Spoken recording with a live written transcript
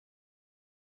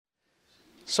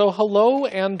So hello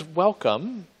and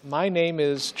welcome. My name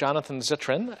is Jonathan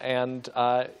Zittrain, and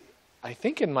I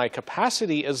think in my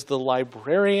capacity as the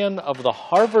librarian of the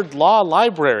Harvard Law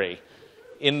Library,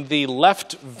 in the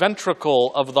left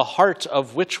ventricle of the heart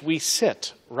of which we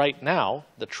sit right now,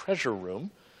 the treasure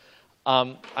room,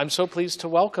 I'm so pleased to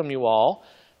welcome you all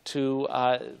to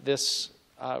this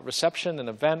reception and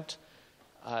event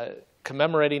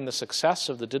commemorating the success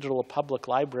of the Digital Public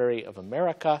Library of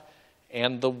America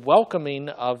and the welcoming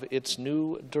of its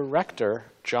new director,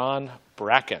 John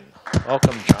Bracken.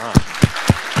 Welcome, John.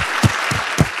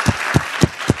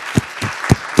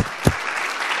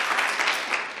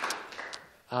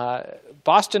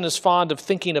 Boston is fond of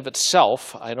thinking of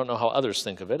itself, I don't know how others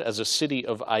think of it, as a city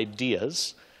of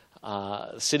ideas,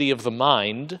 city of the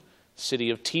mind, city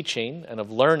of teaching and of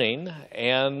learning,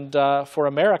 and for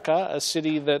America, a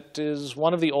city that is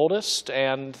one of the oldest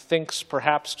and thinks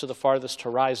perhaps to the farthest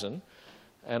horizon.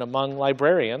 And among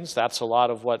librarians, that's a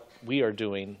lot of what we are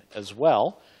doing as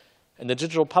well. And the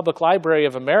Digital Public Library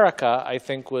of America, I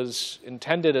think, was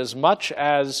intended as much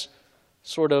as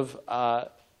sort of a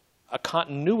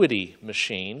continuity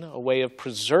machine, a way of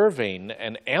preserving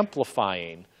and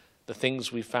amplifying the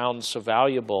things we found so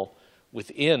valuable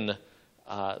within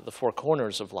the four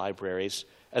corners of libraries,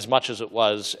 as much as it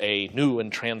was a new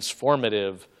and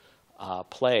transformative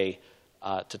play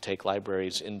to take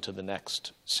libraries into the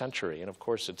next century. And of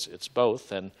course, it's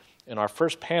both. And in our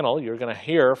first panel, you're going to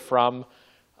hear from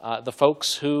the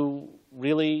folks who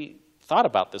really thought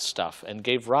about this stuff and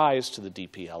gave rise to the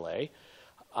DPLA.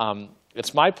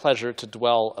 It's my pleasure to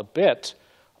dwell a bit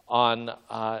on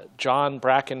John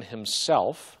Bracken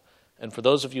himself. And for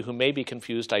those of you who may be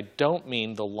confused, I don't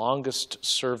mean the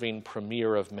longest-serving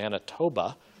premier of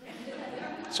Manitoba.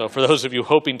 So for those of you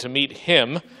hoping to meet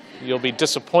him, you'll be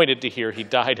disappointed to hear he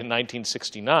died in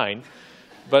 1969.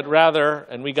 But rather,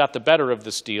 and we got the better of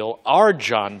this deal, our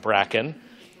John Bracken,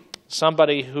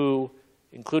 somebody who,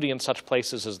 including in such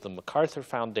places as the MacArthur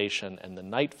Foundation and the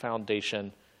Knight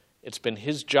Foundation, it's been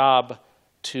his job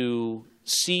to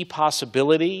see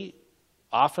possibility,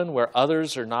 often where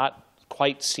others are not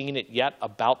quite seeing it yet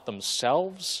about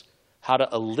themselves, how to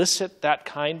elicit that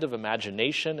kind of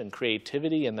imagination and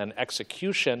creativity and then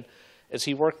execution as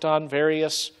he worked on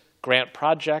various grant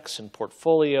projects and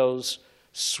portfolios,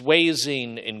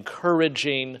 swaying,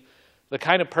 encouraging, the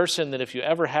kind of person that if you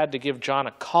ever had to give John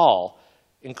a call,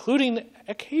 including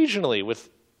occasionally with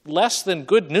less than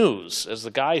good news as the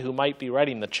guy who might be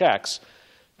writing the checks,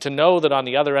 to know that on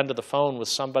the other end of the phone was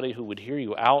somebody who would hear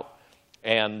you out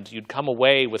and you'd come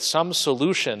away with some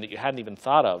solution that you hadn't even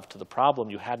thought of to the problem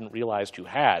you hadn't realized you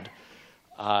had,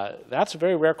 that's a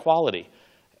very rare quality.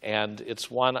 And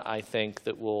it's one, I think,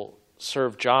 that will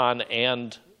serve John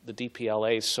and the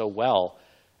DPLA so well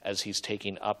as he's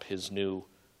taking up his new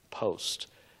post.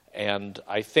 And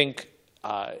I think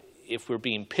if we're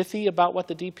being pithy about what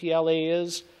the DPLA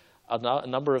is, a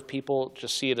number of people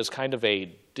just see it as kind of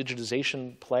a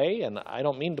digitization play, and I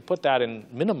don't mean to put that in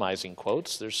minimizing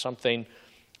quotes. There's something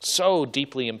so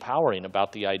deeply empowering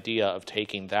about the idea of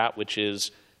taking that which is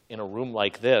in a room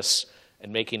like this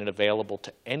and making it available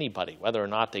to anybody, whether or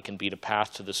not they can beat a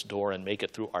path to this door and make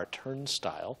it through our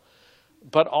turnstile,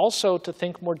 but also to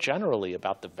think more generally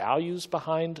about the values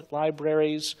behind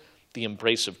libraries, the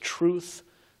embrace of truth,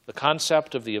 the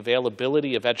concept of the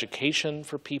availability of education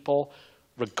for people,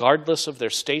 regardless of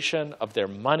their station, of their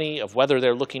money, of whether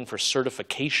they're looking for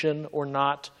certification or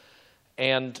not.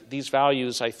 And these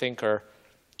values, I think, are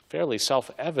fairly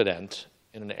self-evident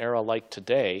in an era like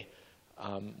today,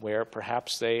 where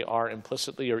perhaps they are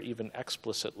implicitly or even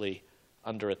explicitly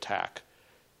under attack.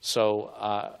 So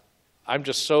I'm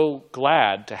just so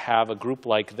glad to have a group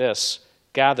like this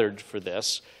gathered for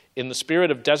this. In the spirit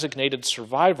of designated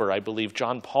survivor, I believe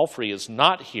John Palfrey is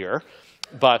not here,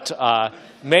 but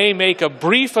may make a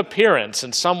brief appearance,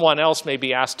 and someone else may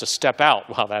be asked to step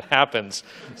out while that happens,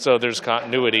 so there's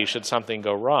continuity should something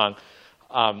go wrong.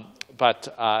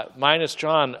 But minus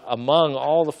John, among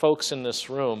all the folks in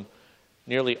this room,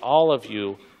 nearly all of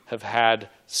you have had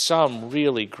some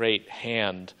really great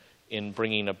hand in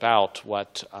bringing about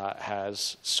what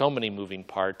has so many moving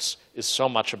parts, is so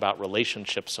much about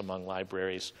relationships among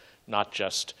libraries, not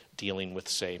just dealing with,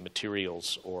 say,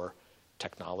 materials or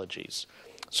technologies.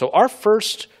 So our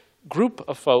first group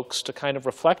of folks to kind of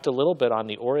reflect a little bit on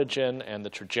the origin and the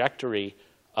trajectory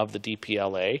of the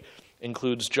DPLA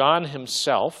includes John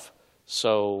himself.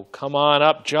 So come on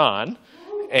up, John.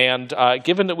 And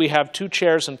given that we have 2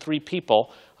 chairs and 3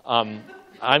 people, I'm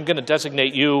going to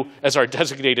designate you as our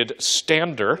designated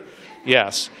stander.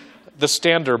 Yes, the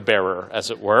stander bearer, as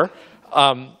it were.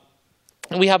 And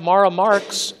we have Mara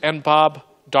Marks and Bob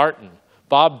Darton.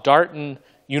 Bob Darnton,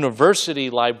 university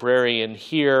librarian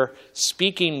here,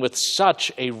 speaking with such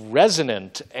a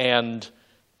resonant and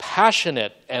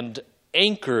passionate and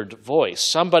anchored voice,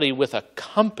 somebody with a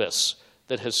compass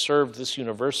that has served this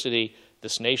university,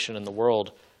 this nation, and the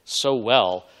world so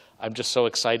well. I'm just so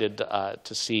excited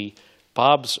to see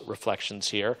Bob's reflections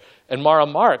here. And Maura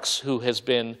Marks, who has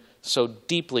been so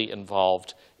deeply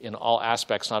involved in all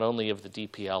aspects, not only of the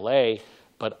DPLA,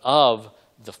 but of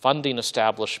the funding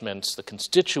establishments, the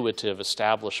constitutive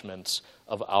establishments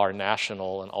of our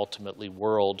national and ultimately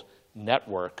world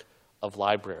network of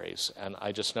libraries. And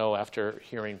I just know after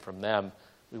hearing from them,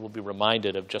 we will be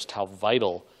reminded of just how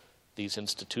vital these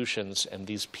institutions and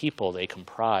these people they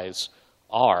comprise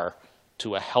are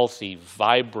to a healthy,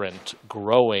 vibrant,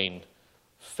 growing,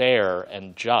 fair,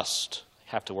 and just,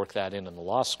 I have to work that in the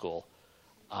law school,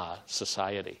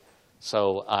 society.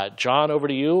 So John, over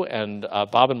to you, and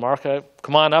Bob and Marka,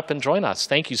 come on up and join us.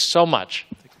 Thank you so much.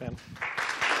 Thanks, man.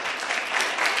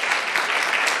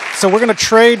 So we're going to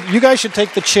trade, you guys should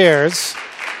take the chairs.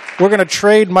 We're going to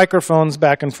trade microphones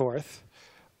back and forth.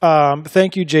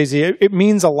 Thank you, Jay-Z. It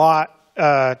means a lot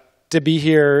to be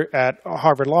here at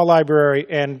Harvard Law Library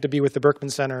and to be with the Berkman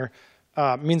Center.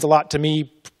 It means a lot to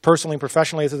me personally and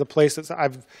professionally. This is a place that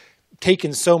I've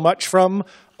taken so much from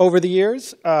over the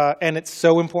years, and it's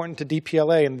so important to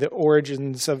DPLA and the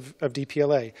origins of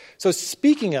DPLA. So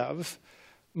speaking of,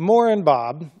 Maura and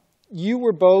Bob, you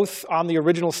were both on the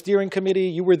original steering committee.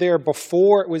 You were there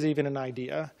before it was even an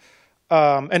idea.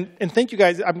 And thank you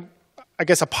guys. I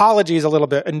guess apologies a little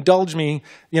bit. Indulge me.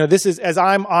 You know, this is, as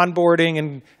I'm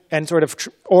onboarding and sort of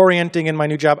orienting in my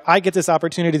new job, I get this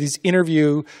opportunity to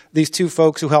interview these two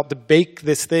folks who helped to bake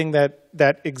this thing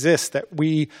that exists, that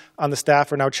we on the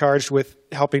staff are now charged with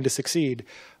helping to succeed.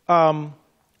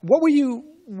 What were you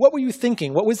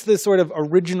thinking? What was the sort of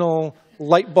original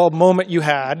light bulb moment you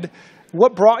had?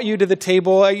 What brought you to the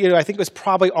table? You know, I think it was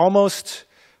probably almost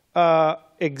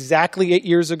exactly 8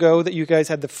 years ago that you guys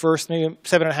had the first, maybe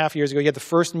 7.5 years ago, you had the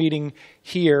first meeting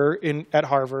here at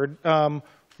Harvard.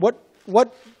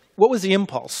 What was the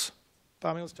impulse?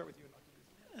 Bob, let's start with you.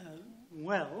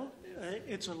 Well,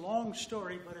 it's a long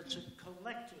story, but it's a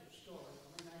collective story.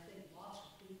 I mean, I think lots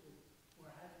of people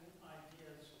were having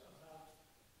ideas about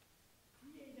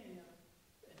creating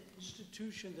an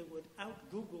institution that would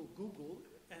out-Google Google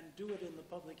and do it in the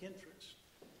public interest.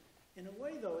 In a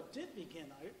way, though, it did begin,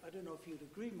 I don't know if you'd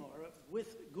agree, Maura,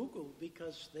 with Google,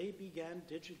 because they began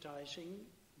digitizing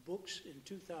books in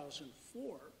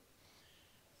 2004.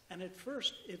 And at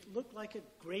first, it looked like a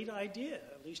great idea.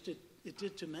 At least it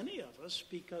did to many of us,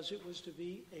 because it was to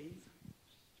be a...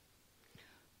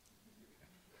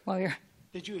 Well,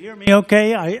 Did you hear me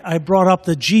okay? I brought up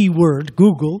the G word,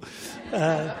 Google.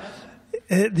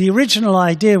 The original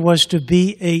idea was to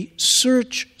be a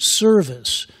search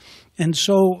service. And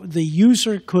so the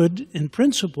user could, in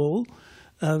principle,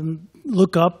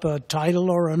 look up a title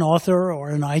or an author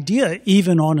or an idea,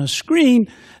 even on a screen,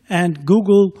 and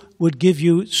Google would give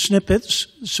you snippets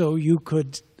so you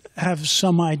could have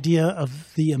some idea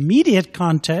of the immediate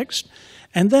context,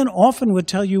 and then often would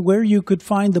tell you where you could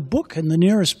find the book in the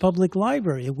nearest public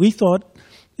library. We thought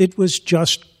it was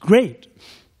just great.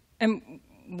 and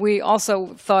we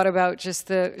also thought about just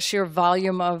the sheer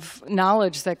volume of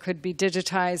knowledge that could be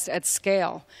digitized at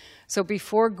scale. So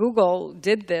before Google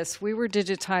did this, we were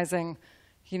digitizing,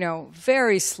 you know,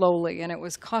 very slowly, and it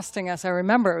was costing us, I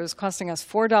remember, it was costing us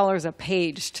 $4 a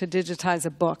page to digitize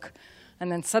a book.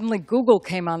 And then suddenly Google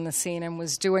came on the scene and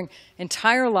was doing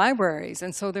entire libraries.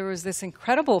 And so there was this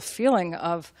incredible feeling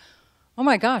of, oh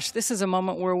my gosh, this is a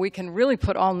moment where we can really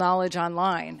put all knowledge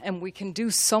online, and we can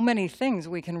do so many things.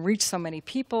 We can reach so many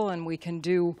people, and we can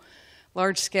do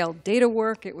large-scale data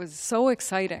work. It was so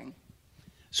exciting.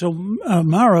 So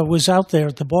Maura was out there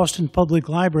at the Boston Public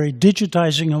Library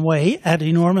digitizing away at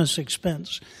enormous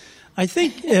expense. I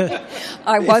think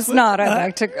I was not.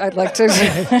 I'd like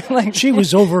to. She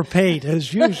was overpaid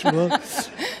as usual.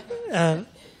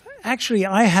 Actually,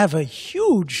 I have a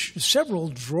several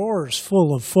drawers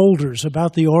full of folders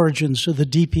about the origins of the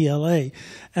DPLA.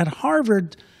 At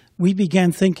Harvard, we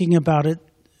began thinking about it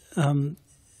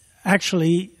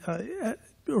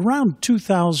around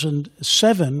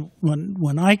 2007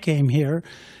 when I came here,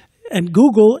 and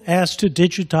Google asked to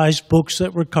digitize books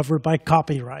that were covered by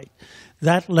copyright.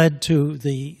 That led to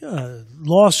the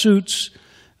lawsuits.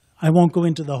 I won't go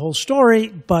into the whole story,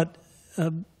 but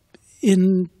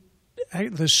in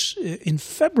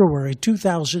February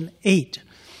 2008,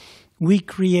 we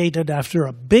created, after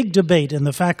a big debate in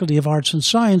the Faculty of Arts and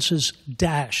Sciences,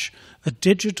 DASH, a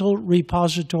digital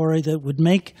repository that would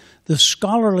make the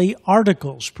scholarly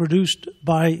articles produced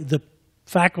by the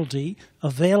faculty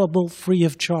available free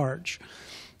of charge.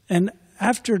 And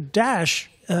after Dash,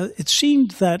 it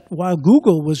seemed that while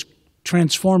Google was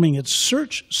transforming its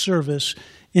search service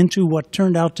into what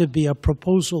turned out to be a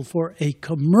proposal for a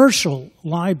commercial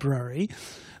library,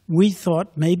 we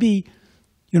thought maybe,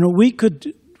 we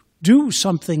could do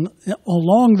something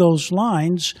along those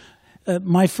lines.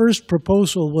 My first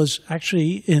proposal was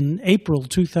actually in April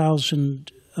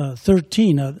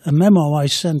 2013, a memo I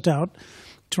sent out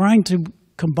trying to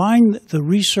combine the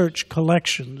research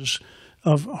collections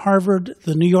of Harvard,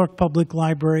 the New York Public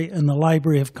Library, and the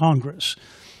Library of Congress.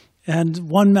 And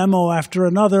one memo after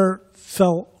another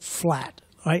fell flat.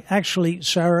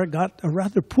 Sarah, got a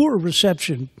rather poor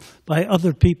reception by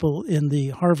other people in the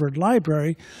Harvard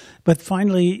Library, but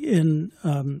finally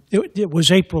it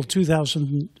was April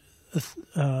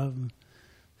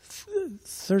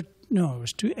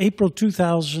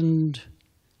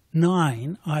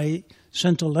 2009, I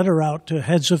sent a letter out to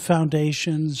heads of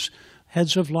foundations,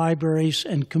 heads of libraries,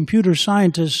 and computer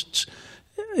scientists,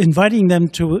 inviting them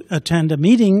to attend a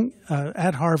meeting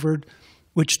at Harvard,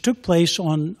 which took place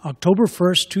on October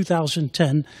 1st,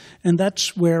 2010, and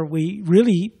that's where we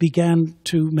really began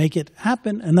to make it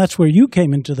happen, and that's where you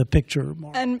came into the picture,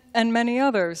 Maura. And many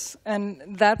others. And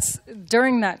that's,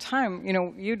 during that time,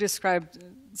 you described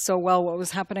so well what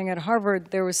was happening at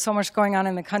Harvard. There was so much going on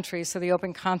in the country, so the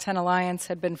Open Content Alliance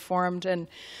had been formed, and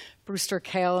Brewster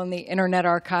Kahle and the Internet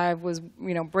Archive was,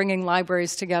 bringing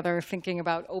libraries together, thinking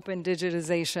about open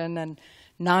digitization and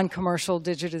non-commercial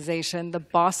digitization. The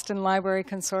Boston Library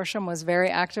Consortium was very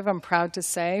active, I'm proud to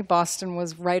say. Boston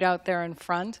was right out there in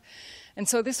front. And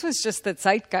so this was just the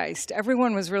zeitgeist.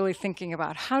 Everyone was really thinking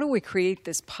about how do we create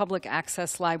this public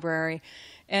access library.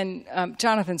 And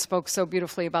Jonathan spoke so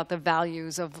beautifully about the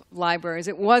values of libraries.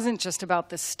 It wasn't just about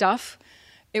the stuff.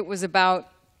 It was about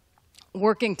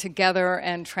working together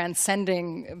and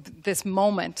transcending this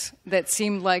moment that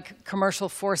seemed like commercial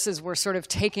forces were sort of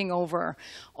taking over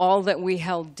all that we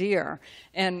held dear.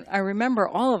 And I remember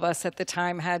all of us at the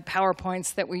time had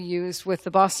PowerPoints that we used with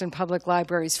the Boston Public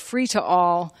Library's free to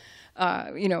all,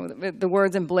 the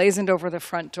words emblazoned over the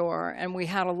front door. And we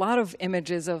had a lot of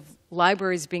images of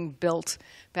libraries being built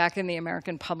back in the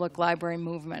American Public Library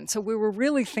movement. So we were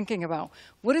really thinking about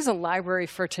what is a library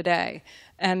for today?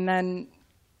 And then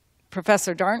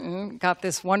Professor Darnton got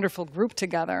this wonderful group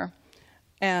together.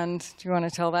 And do you want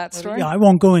to tell that story? Yeah, I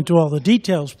won't go into all the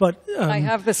details, but I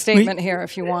have the statement here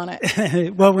if you want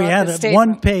it. Well, we had a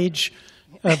one-page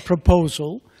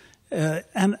proposal,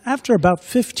 and after about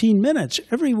 15 minutes,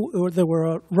 there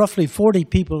were roughly 40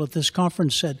 people at this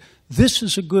conference said, "This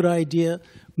is a good idea.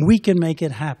 We can make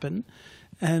it happen."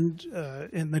 And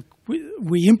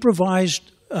we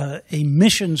improvised a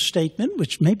mission statement,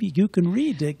 which maybe you can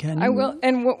read, can you? I will.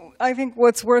 And I think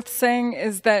what's worth saying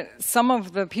is that some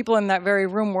of the people in that very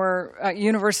room were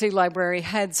university library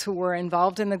heads who were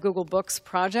involved in the Google Books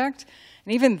project.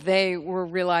 And even they were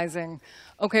realizing,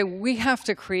 okay, we have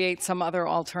to create some other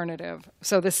alternative.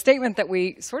 So the statement that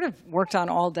we sort of worked on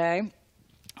all day,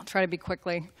 I'll try to be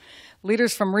quickly.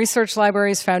 Leaders from research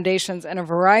libraries, foundations, and a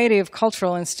variety of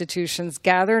cultural institutions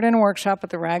gathered in a workshop at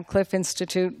the Radcliffe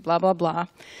Institute, blah, blah, blah,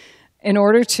 in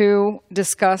order to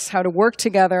discuss how to work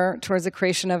together towards the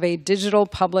creation of a digital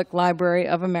public library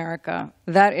of America.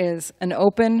 That is, an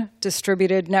open,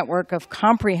 distributed network of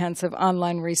comprehensive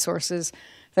online resources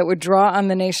that would draw on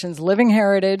the nation's living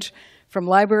heritage from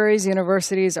libraries,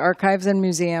 universities, archives, and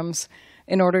museums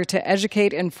in order to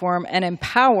educate, inform, and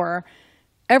empower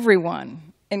everyone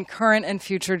in current and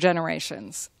future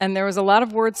generations. And there was a lot of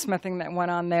wordsmithing that went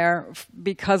on there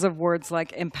because of words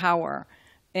like empower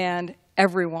and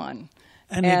everyone.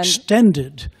 And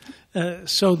extended.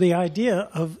 So the idea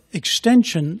of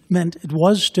extension meant it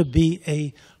was to be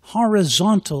a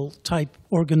horizontal type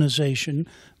organization,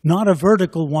 not a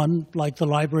vertical one like the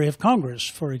Library of Congress,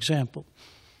 for example.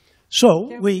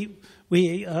 So we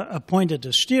appointed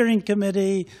a steering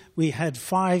committee. We had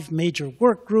 5 major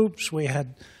work groups. We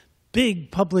had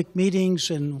big public meetings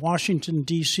in Washington,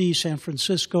 D.C., San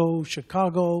Francisco,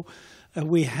 Chicago.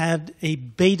 We had a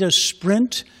beta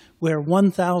sprint where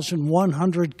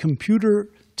 1,100 computer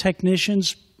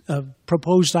technicians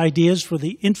proposed ideas for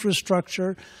the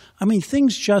infrastructure. I mean,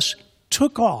 things just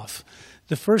took off.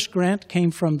 The first grant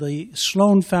came from the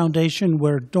Sloan Foundation,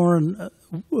 where Doran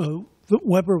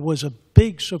Weber was a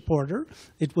big supporter.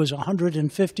 It was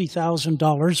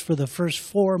 $150,000 for the first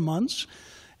 4 months.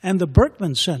 And the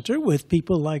Berkman Center, with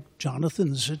people like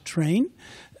Jonathan Zittrain,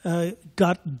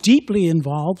 got deeply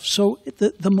involved. So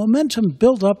the momentum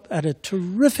built up at a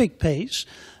terrific pace.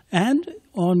 And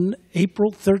on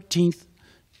April 13th,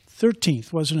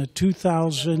 wasn't it,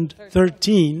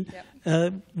 2013,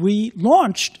 we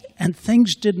launched, and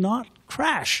things did not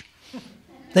crash.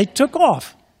 They took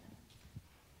off.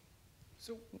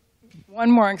 One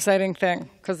more exciting thing,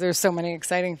 because there's so many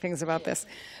exciting things about this,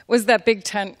 was that big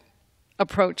tent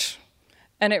approach.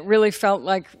 And it really felt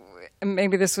like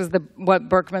maybe this was what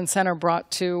Berkman Center brought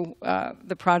to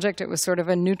the project. It was sort of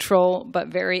a neutral but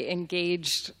very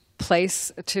engaged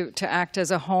place to act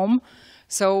as a home.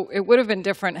 So it would have been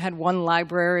different had one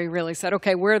library really said,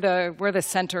 okay, we're the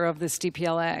center of this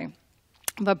DPLA.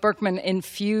 But Berkman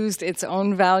infused its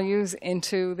own values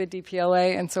into the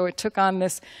DPLA, and so it took on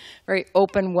this very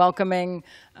open, welcoming,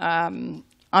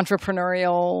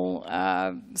 entrepreneurial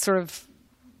sort of,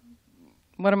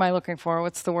 what am I looking for?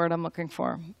 What's the word I'm looking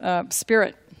for?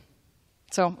 Spirit.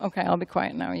 So, okay, I'll be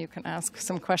quiet now. You can ask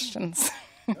some questions.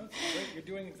 No, you're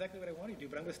doing exactly what I want you to do,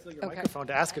 but I'm going to steal your microphone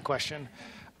to ask a question.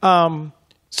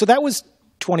 So that was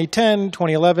 2010,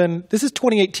 2011. This is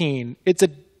 2018. It's a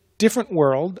different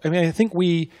world. I mean, I think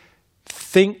we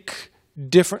think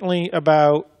differently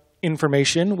about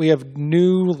information. We have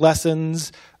new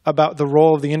lessons about the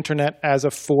role of the internet as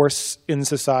a force in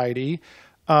society.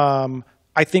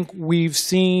 I think we've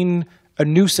seen a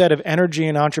new set of energy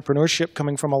and entrepreneurship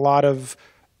coming from a lot of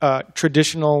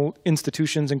traditional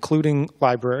institutions, including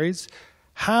libraries.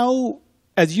 How,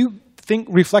 as you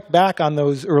reflect back on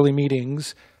those early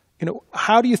meetings,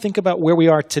 how do you think about where we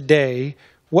are today?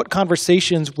 What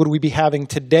conversations would we be having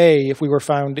today if we were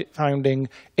founding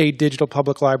a digital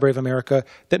public library of America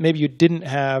that maybe you didn't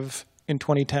have in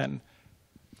 2010?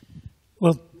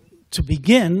 Well, to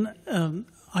begin,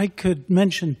 I could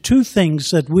mention two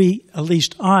things that at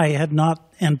least I, had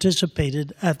not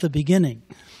anticipated at the beginning.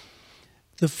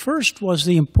 The first was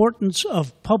the importance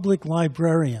of public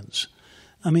librarians.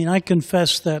 I mean, I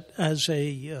confess that as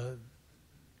a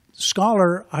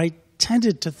scholar, I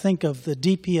tended to think of the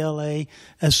DPLA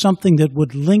as something that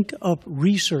would link up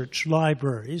research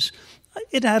libraries.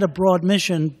 It had a broad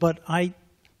mission, but I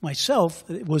myself,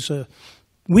 it was a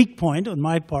weak point on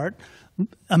my part,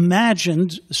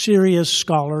 imagined serious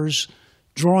scholars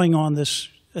drawing on this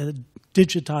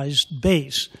digitized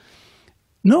base.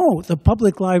 No, the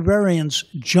public librarians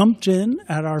jumped in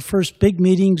at our first big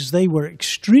meetings. They were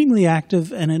extremely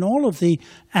active, and in all of the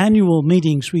annual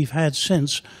meetings we've had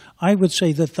since, I would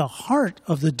say that the heart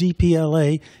of the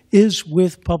DPLA is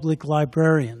with public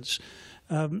librarians.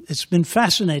 It's been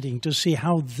fascinating to see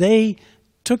how they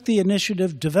took the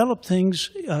initiative, developed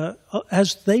things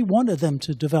as they wanted them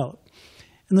to develop.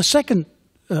 And the second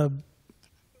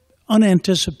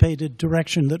unanticipated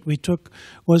direction that we took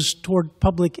was toward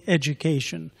public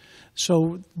education.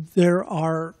 So there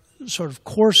are sort of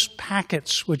course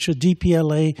packets which a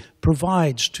DPLA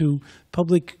provides to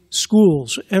public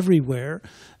schools everywhere.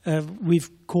 We've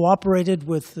cooperated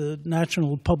with the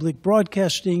National Public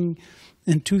Broadcasting.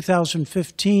 In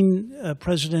 2015,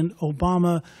 President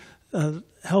Obama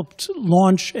helped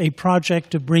launch a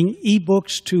project to bring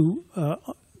e-books to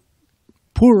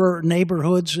poorer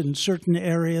neighborhoods in certain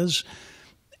areas.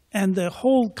 And the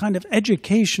whole kind of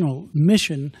educational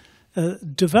mission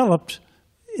developed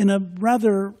in a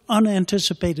rather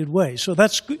unanticipated way. So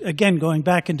that's, again, going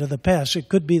back into the past. It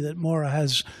could be that Maura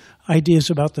has ideas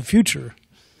about the future.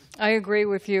 I agree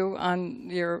with you on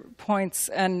your points.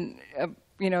 And,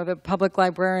 the public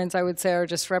librarians, I would say, are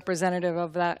just representative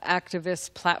of that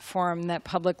activist platform that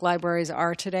public libraries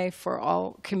are today for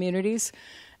all communities.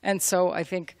 And so I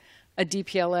think a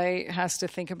DPLA has to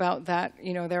think about that,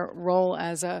 their role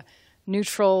as a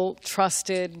neutral,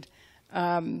 trusted,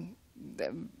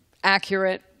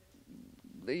 accurate,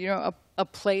 a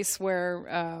place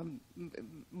where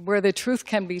the truth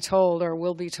can be told or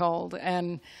will be told.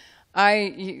 And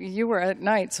you were at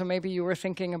night, so maybe you were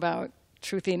thinking about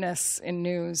truthiness in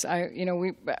news.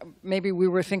 Maybe we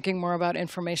were thinking more about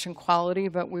information quality,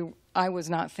 but I was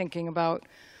not thinking about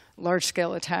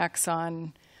large-scale attacks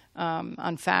on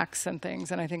facts and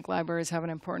things. And I think libraries have an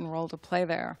important role to play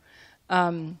there.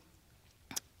 I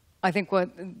think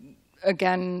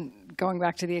again, going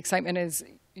back to the excitement is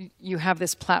you have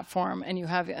this platform and you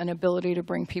have an ability to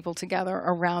bring people together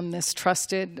around this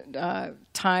trusted,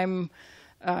 time-tested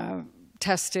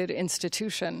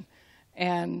institution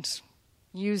and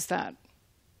use that.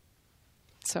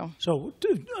 So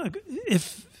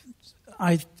if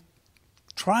I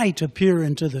try to peer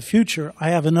into the future, I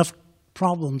have enough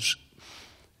problems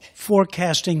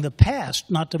forecasting the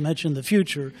past, not to mention the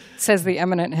future. Says the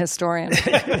eminent historian.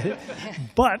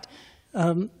 But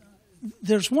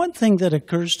there's one thing that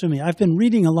occurs to me. I've been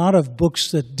reading a lot of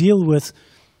books that deal with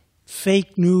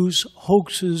fake news,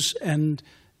 hoaxes, and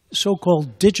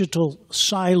so-called digital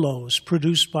silos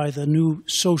produced by the new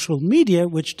social media,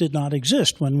 which did not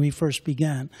exist when we first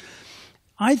began.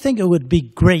 I think it would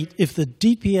be great if the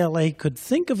DPLA could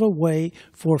think of a way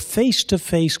for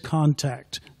face-to-face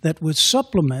contact that would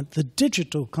supplement the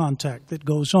digital contact that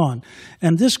goes on.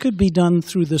 And this could be done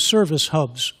through the service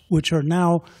hubs, which are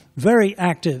now very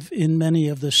active in many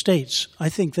of the states. I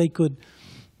think they could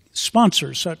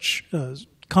sponsor such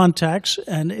contacts,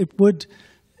 and it would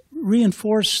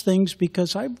reinforce things,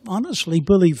 because I honestly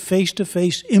believe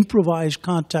face-to-face improvised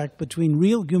contact between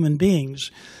real human beings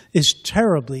is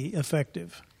terribly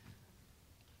effective.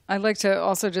 I'd like to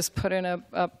also just put in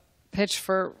a pitch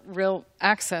for real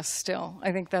access still.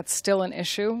 I think that's still an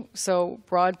issue. So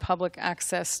broad public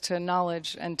access to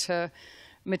knowledge and to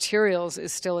materials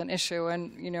is still an issue.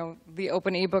 And, you know, the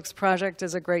Open eBooks project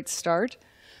is a great start.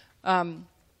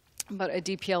 But a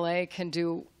DPLA can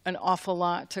do an awful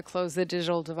lot to close the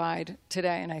digital divide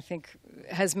today, and I think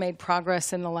has made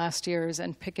progress in the last years,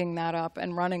 and picking that up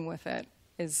and running with it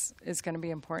is going to be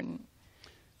important.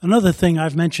 Another thing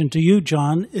I've mentioned to you,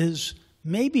 John, is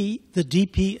maybe the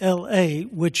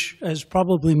DPLA, which, as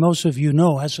probably most of you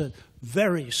know, has a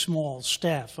very small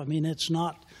staff. I mean, it's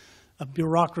not a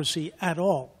bureaucracy at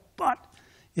all, but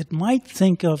it might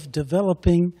think of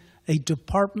developing a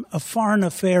department, a foreign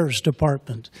affairs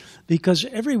department, because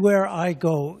everywhere I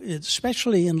go,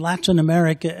 especially in Latin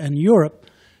America and Europe,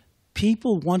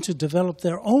 people want to develop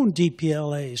their own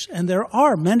DPLAs, and there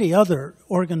are many other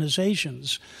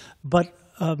organizations, but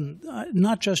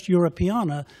not just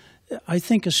Europeana. I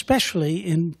think especially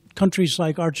in countries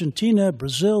like Argentina,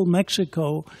 Brazil,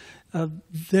 Mexico,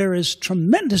 there is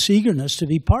tremendous eagerness to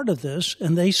be part of this,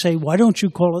 and they say, why don't you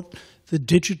call it the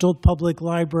Digital Public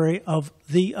Library of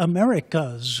the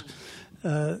Americas?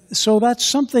 So that's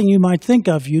something you might think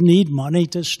of. You need money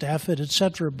to staff it,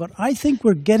 etc. But I think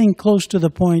we're getting close to the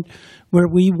point where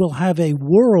we will have a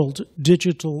world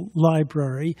digital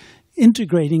library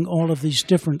integrating all of these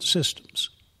different systems.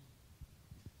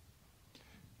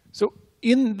 So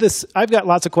in this, I've got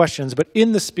lots of questions, but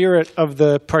in the spirit of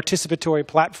the participatory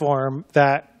platform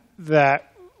that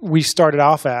we started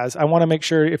off as, I want to make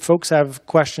sure if folks have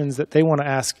questions that they want to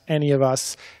ask any of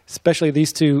us, especially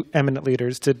these two eminent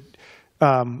leaders, to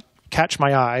catch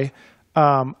my eye.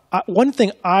 One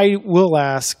thing I will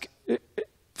ask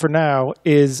for now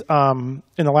is, in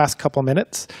the last couple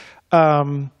minutes,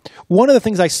 one of the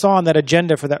things I saw on that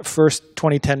agenda for that first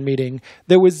 2010 meeting,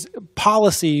 there was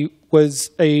policy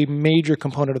was a major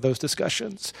component of those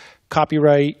discussions.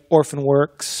 Copyright, orphan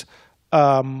works,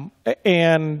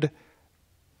 and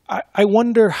I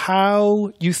wonder how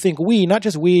you think we, not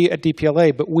just we at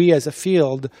DPLA, but we as a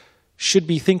field, should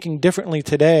be thinking differently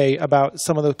today about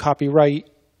some of the copyright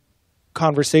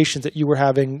conversations that you were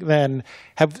having then.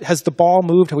 Has the ball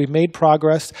moved? Have we made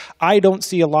progress? I don't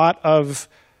see a lot of,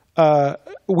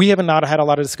 we have not had a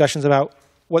lot of discussions about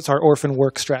what's our orphan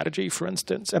work strategy, for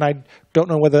instance, and I don't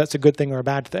know whether that's a good thing or a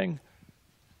bad thing.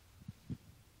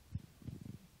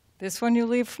 This one you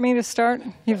leave for me to start?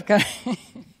 You've got...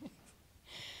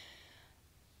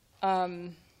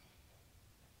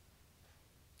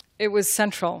 It was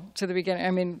central to the beginning.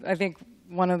 I mean, I think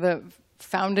one of the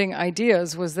founding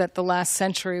ideas was that the last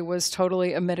century was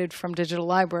totally omitted from digital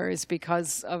libraries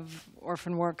because of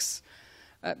orphan works,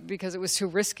 because it was too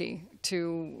risky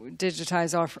to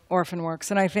digitize orphan works.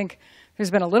 And I think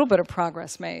there's been a little bit of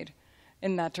progress made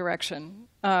in that direction.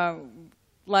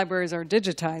 Libraries are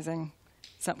digitizing.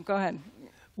 Go ahead.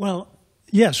 Well,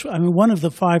 yes, I mean, one of the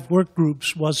 5 work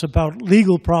groups was about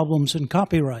legal problems in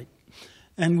copyright.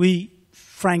 And we,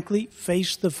 frankly,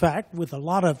 faced the fact with a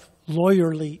lot of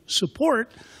lawyerly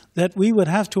support that we would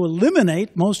have to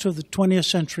eliminate most of the 20th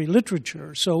century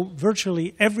literature. So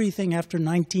virtually everything after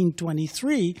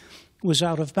 1923 was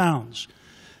out of bounds.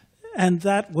 And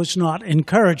that was not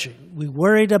encouraging. We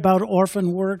worried about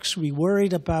orphan works. We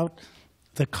worried about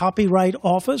the Copyright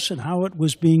Office and how it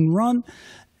was being run.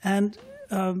 And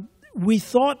we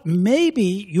thought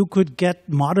maybe you could get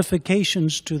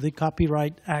modifications to the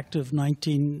Copyright Act of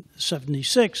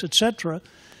 1976, etc.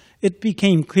 It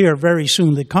became clear very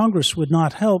soon that Congress would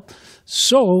not help.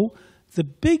 So the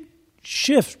big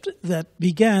shift that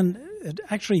began, it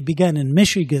actually began in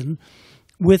Michigan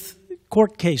with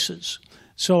court cases.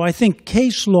 So I think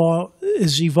case law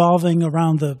is evolving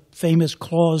around the famous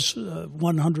Clause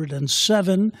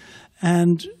 107,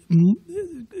 and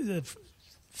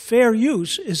fair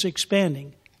use is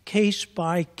expanding case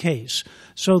by case.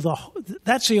 So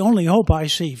that's the only hope I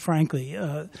see, frankly,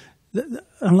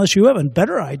 unless you have a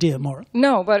better idea, Maura.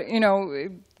 No, but, you know,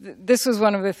 this was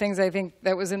one of the things I think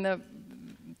that was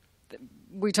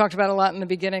we talked about a lot in the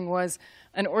beginning, was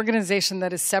an organization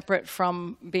that is separate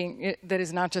from that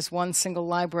is not just one single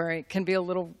library can be a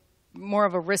little more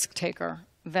of a risk taker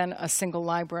than a single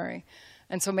library.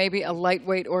 And so maybe a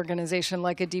lightweight organization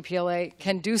like a DPLA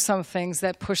can do some things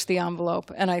that push the envelope.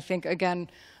 And I think, again,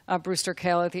 Brewster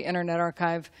Kahle at the Internet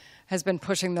Archive has been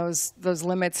pushing those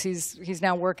limits. He's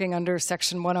now working under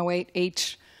Section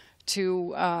 108H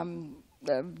to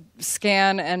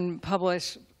scan and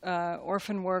publish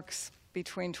orphan works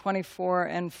between 24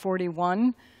 and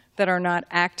 41 that are not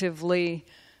actively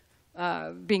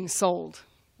being sold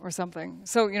or something.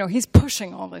 So, he's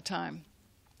pushing all the time.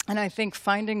 And I think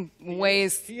finding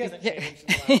ways... He hasn't changed in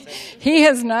the last 10 years. He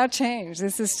has not changed.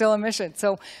 This is still a mission.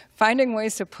 So finding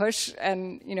ways to push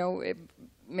and,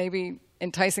 maybe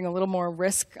enticing a little more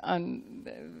risk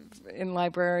in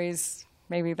libraries,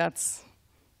 maybe that's...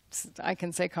 I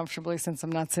can say comfortably since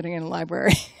I'm not sitting in a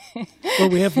library. Well,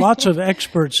 we have lots of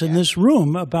experts in this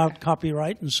room about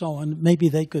copyright and so on. Maybe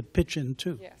they could pitch in,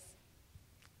 too. Yes.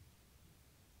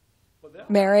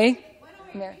 Mary?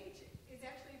 Mary? It's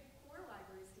actually for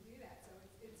libraries to do that, so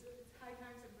it's high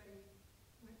time somebody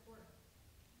went for it.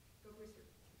 Go Brewster.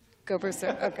 Go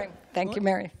Brewster. Okay. Thank you,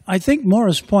 Mary. I think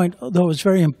Maura's point, though, is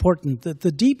very important, that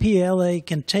the DPLA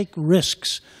can take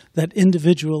risks that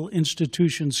individual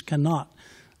institutions cannot.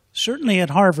 Certainly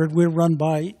at Harvard, we're run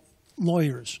by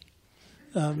lawyers,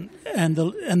 and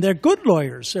they're good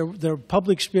lawyers. They're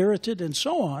public-spirited and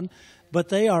so on, but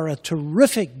they are a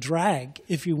terrific drag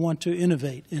if you want to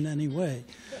innovate in any way.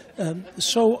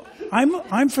 So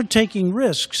I'm for taking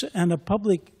risks, and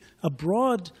a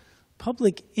broad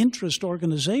public interest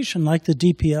organization like the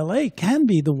DPLA can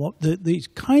be the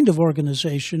kind of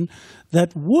organization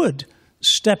that would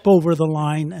step over the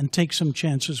line and take some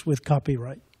chances with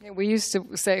copyright. Yeah, we used to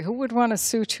say, who would want to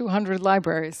sue 200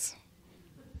 libraries?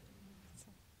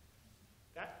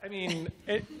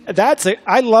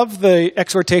 I love the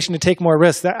exhortation to take more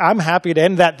risks. I'm happy to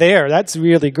end that there. That's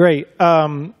really great.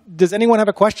 Does anyone have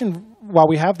a question while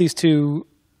we have these two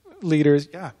leaders?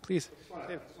 Yeah, please. I just want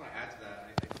to add to that.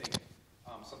 I think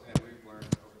something that we've learned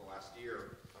over the last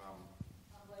year.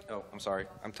 I'm sorry.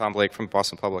 I'm Tom Blake from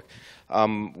Boston Public.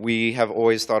 We have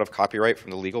always thought of copyright from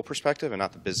the legal perspective and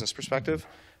not the business perspective.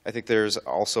 I think there's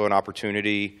also an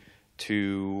opportunity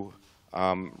to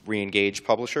re-engage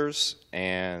publishers.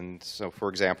 And so, for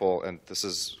example, and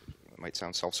it might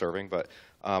sound self-serving, but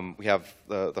we have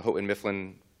the Houghton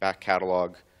Mifflin back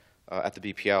catalog at the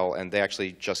BPL, and they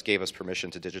actually just gave us permission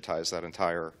to digitize that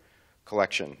entire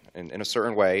collection in a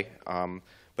certain way.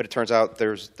 But it turns out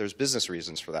there's business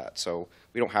reasons for that. So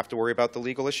we don't have to worry about the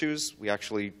legal issues. We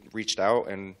actually reached out,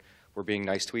 and we're being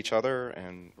nice to each other,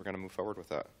 and we're going to move forward with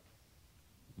that.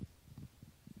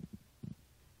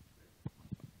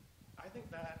 I think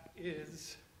that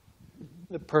is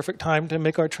the perfect time to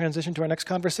make our transition to our next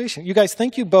conversation. You guys,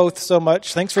 thank you both so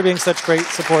much. Thanks for being such great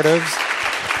supportives.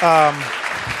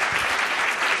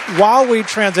 While we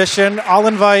transition, I'll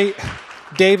invite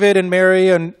David and Mary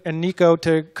and Nico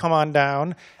to come on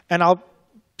down. And I'll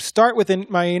start with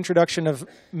my introduction of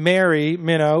Mary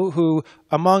Minow, who,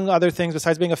 among other things,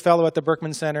 besides being a fellow at the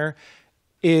Berkman Center,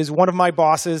 is one of my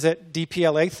bosses at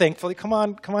DPLA, thankfully. Come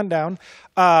on down.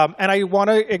 And I want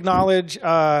to acknowledge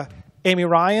Amy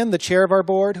Ryan, the chair of our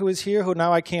board, who is here, who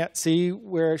now I can't see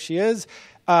where she is.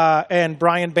 And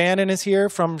Brian Bannon is here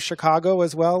from Chicago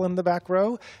as well in the back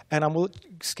row. And I'm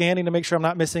scanning to make sure I'm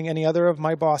not missing any other of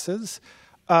my bosses.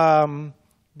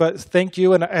 But thank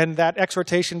you. And that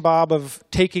exhortation, Bob, of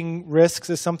taking risks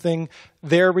is something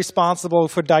they're responsible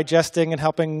for digesting and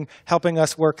helping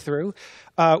us work through.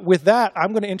 With that,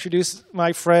 I'm going to introduce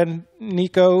my friend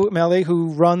Nico Mele,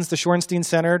 who runs the Shorenstein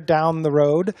Center down the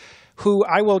road, who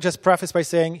I will just preface by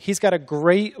saying he's got a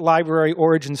great library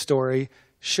origin story.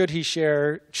 Should he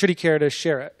care to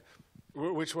share it?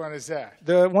 Which one is that?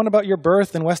 The one about your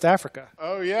birth in West Africa.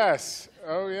 Oh, yes.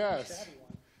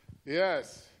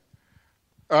 Yes.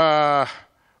 But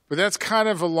that's kind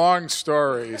of a long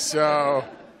story, so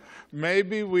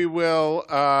maybe we will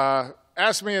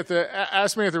ask me at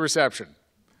the reception.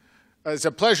 It's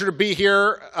a pleasure to be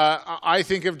here. I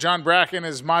think of John Bracken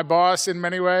as my boss in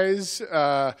many ways,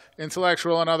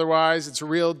 intellectual and otherwise. It's a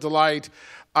real delight.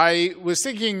 I was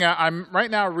thinking, I'm right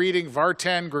now reading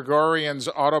Vartan Gregorian's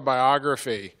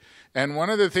autobiography, and one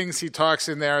of the things he talks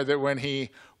in there that when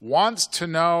he wants to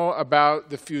know about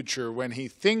the future, when he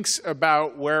thinks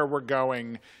about where we're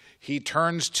going, he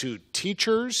turns to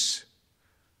teachers,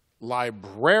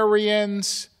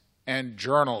 librarians, and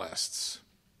journalists.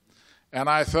 And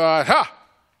I thought,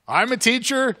 I'm a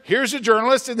teacher, here's a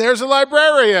journalist, and there's a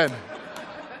librarian.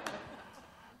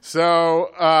 So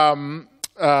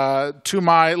to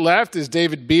my left is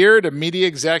David Beard, a media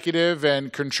executive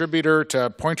and contributor to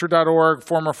Poynter.org,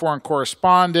 former foreign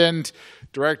correspondent,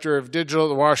 director of digital at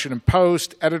the Washington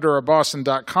Post, editor of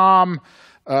Boston.com.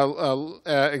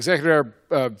 executive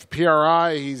of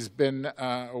PRI. He's been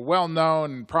a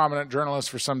well-known and prominent journalist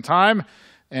for some time,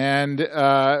 and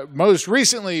most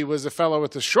recently was a fellow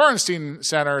at the Shorenstein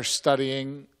Center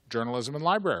studying journalism in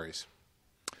libraries.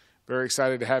 Very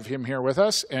excited to have him here with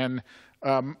us. And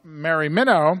Mary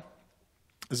Minow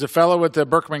is a fellow at the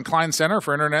Berkman Klein Center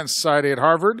for Internet and Society at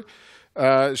Harvard.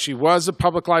 She was a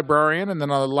public librarian and then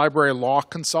a library law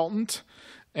consultant.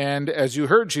 And as you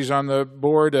heard, she's on the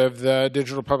board of the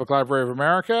Digital Public Library of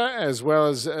America, as well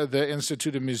as the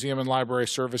Institute of Museum and Library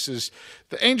Services,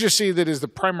 the agency that is the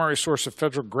primary source of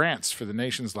federal grants for the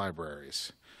nation's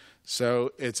libraries.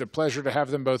 So it's a pleasure to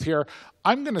have them both here.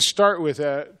 I'm going to start with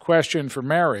a question for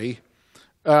Mary.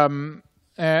 One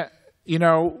of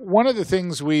the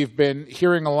things we've been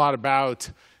hearing a lot about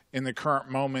in the current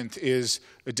moment is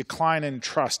a decline in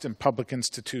trust in public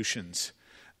institutions.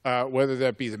 Whether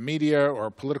that be the media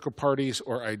or political parties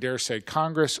or, I dare say,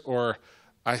 Congress, or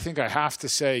I think I have to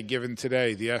say, given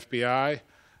today, the FBI.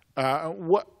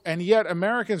 And yet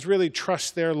Americans really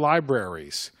trust their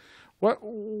libraries.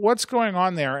 What's going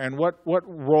on there, and what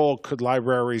role could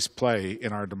libraries play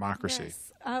in our democracy?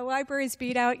 Yes. Libraries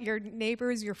beat out your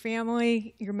neighbors, your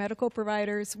family, your medical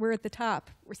providers. We're at the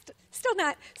top. We're still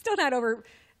not over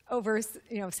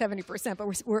 70%,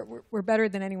 but we're better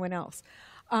than anyone else.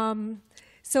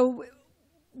 So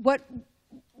what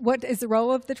is the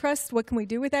role of the trust? What can we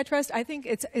do with that trust? I think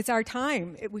it's our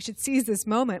time. We should seize this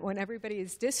moment when everybody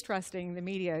is distrusting the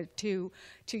media to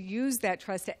use that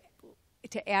trust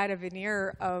to add a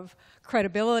veneer of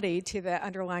credibility to the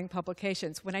underlying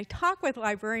publications. When I talk with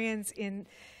librarians in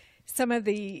some of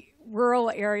the rural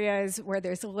areas where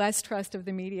there's less trust of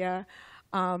the media,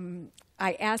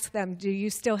 I ask them, do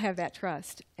you still have that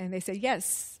trust? And they say,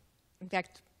 yes. In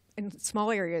fact, in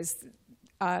small areas,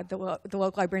 the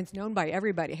local librarian is known by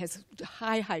everybody, has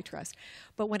high trust.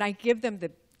 But when I give them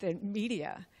the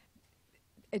media,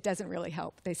 it doesn't really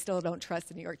help. They still don't trust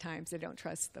the New York Times. They don't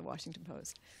trust the Washington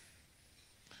Post.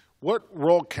 What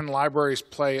role can libraries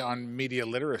play on media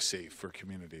literacy for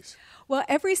communities? Well,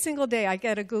 every single day I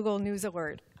get a Google News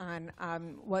alert on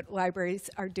what libraries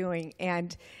are doing.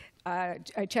 And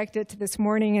I checked it this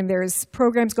morning, and there's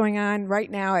programs going on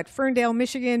right now at Ferndale,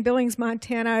 Michigan, Billings,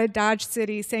 Montana, Dodge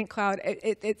City, St. Cloud.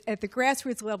 At the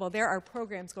grassroots level, there are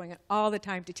programs going on all the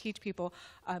time to teach people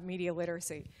media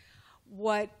literacy.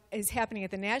 What is happening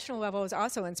at the national level is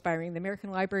also inspiring. The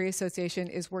American Library Association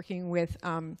is working with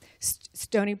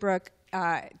Stony Brook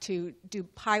to do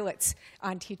pilots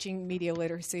on teaching media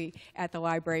literacy at the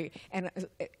library. And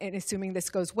assuming this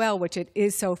goes well, which it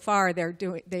is so far,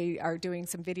 they are doing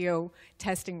some video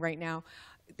testing right now.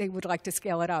 They would like to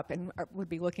scale it up and would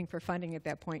be looking for funding at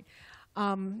that point.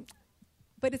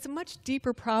 But it's a much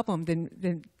deeper problem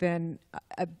than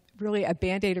really a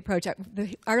Band-Aid approach.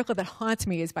 The article that haunts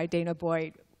me is by Dana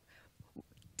Boyd,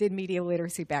 Did Media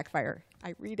Literacy Backfire?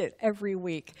 I read it every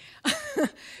week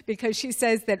because she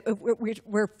says that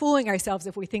we're fooling ourselves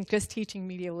if we think just teaching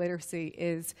media literacy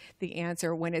is the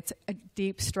answer when it's a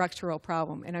deep structural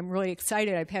problem. And I'm really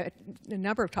excited. I've had a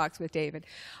number of talks with David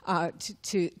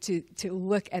to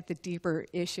look at the deeper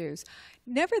issues.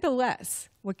 Nevertheless,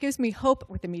 what gives me hope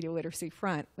with the media literacy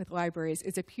front with libraries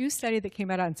is a Pew study that came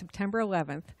out on September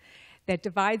 11th that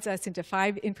divides us into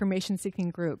 5 information-seeking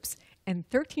groups, and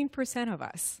 13% of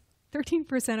us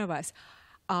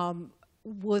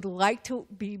would like to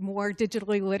be more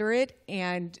digitally literate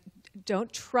and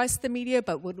don't trust the media,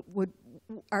 but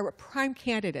are prime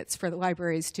candidates for the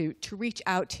libraries to reach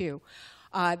out to.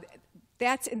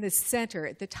 That's in the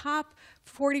center. The top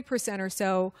 40% or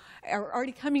so are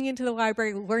already coming into the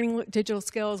library, learning digital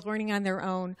skills, learning on their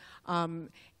own, and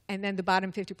then the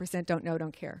bottom 50% don't know,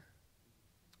 don't care.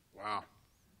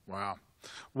 Wow.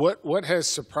 What has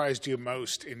surprised you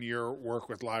most in your work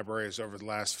with libraries over the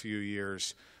last few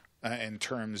years in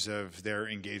terms of their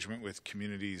engagement with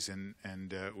communities and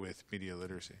with media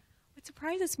literacy? What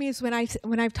surprises me is when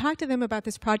I've talked to them about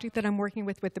this project that I'm working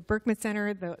with the Berkman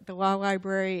Center, the Law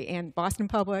Library, and Boston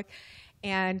Public,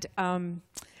 and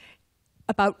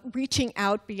about reaching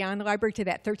out beyond the library to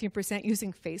that 13%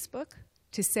 using Facebook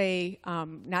to say,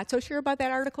 not so sure about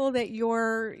that article that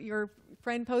your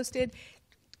friend posted,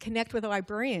 connect with a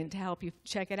librarian to help you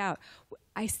check it out.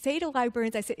 I say to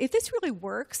librarians, I say, if this really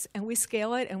works and we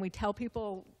scale it and we tell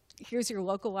people, here's your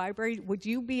local library, would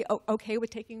you be okay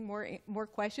with taking more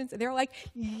questions? And they're like,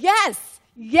 yes,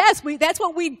 that's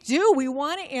what we do. We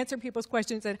want to answer people's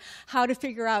questions and how to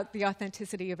figure out the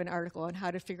authenticity of an article and how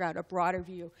to figure out a broader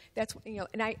view. That's,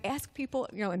 and I ask people,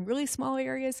 in really small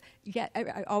areas,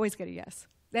 I always get a yes.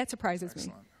 That surprises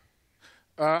me.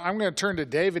 I'm going to turn to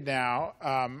David now.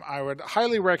 I would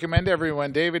highly recommend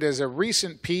everyone. David has a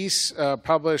recent piece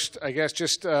published, I guess,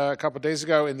 just a couple of days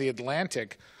ago in The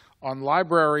Atlantic on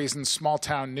libraries and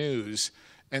small-town news.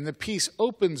 And the piece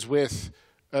opens with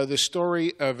the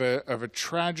story of a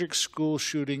tragic school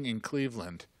shooting in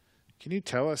Cleveland. Can you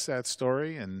tell us that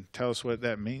story and tell us what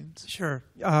that means? Sure.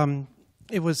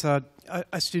 It was a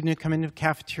student who came into the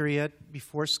cafeteria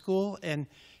before school and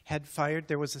had fired.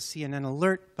 There was a CNN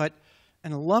alert, but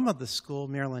an alum of the school,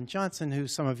 Marilyn Johnson, who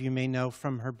some of you may know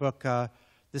from her book,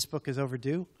 This Book is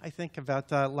Overdue, I think, about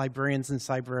librarians and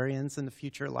cybrarians and the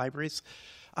future of libraries,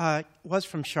 was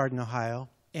from Chardon, Ohio,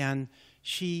 and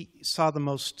she saw the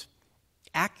most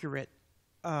accurate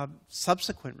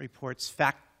subsequent reports,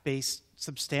 fact-based,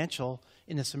 substantial,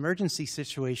 in this emergency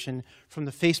situation from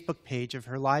the Facebook page of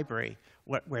her library,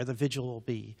 where the vigil will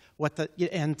be.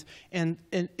 And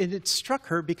it struck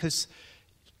her because,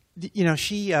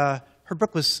 her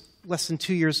book was less than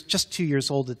 2 years, just 2 years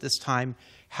old at this time,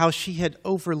 how she had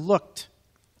overlooked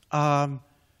that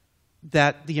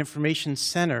the information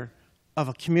center of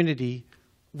a community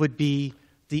would be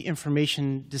the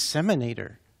information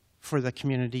disseminator for the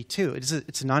community too.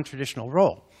 It's a non-traditional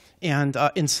role, and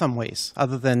in some ways,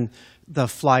 other than the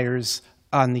flyers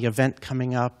on the event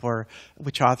coming up or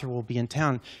which author will be in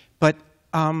town. But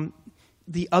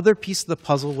the other piece of the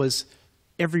puzzle was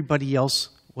everybody else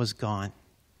was gone.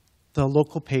 The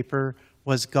local paper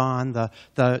was gone.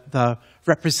 The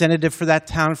representative for that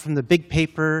town from the big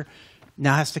paper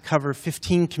now has to cover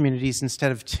 15 communities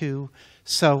instead of 2.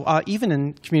 So even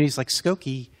in communities like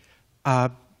Skokie,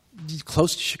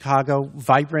 close to Chicago,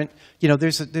 vibrant,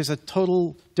 there's a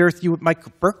total dearth.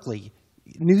 Mike Berkeley,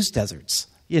 news deserts.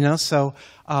 So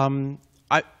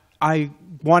I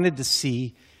wanted to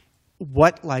see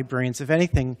what librarians, if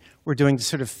anything, were doing to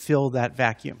sort of fill that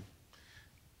vacuum.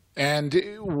 And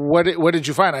what did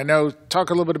you find? Talk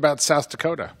a little bit about South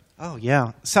Dakota. Oh,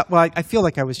 yeah. I feel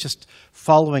like I was just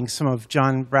following some of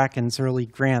John Bracken's early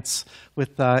grants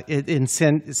in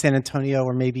San Antonio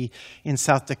or maybe in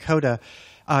South Dakota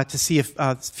to see if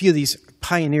a few of these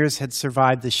pioneers had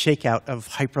survived the shakeout of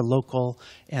hyperlocal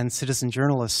and citizen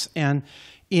journalists. And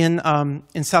in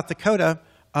South Dakota,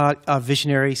 a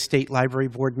visionary state library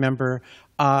board member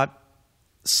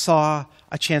saw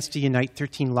a chance to unite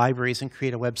 13 libraries and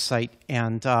create a website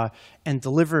and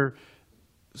deliver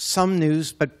some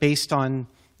news, but based on,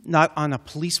 not on a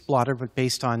police blotter, but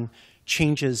based on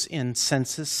changes in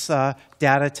census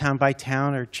data town by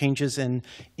town, or changes in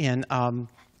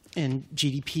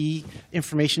GDP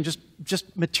information,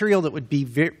 just material that would be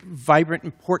very vibrant,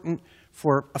 important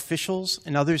for officials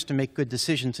and others to make good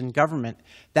decisions in government.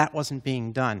 That wasn't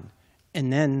being done.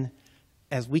 And then,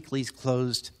 as weeklies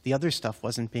closed, the other stuff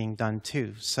wasn't being done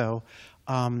too. So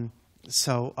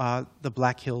the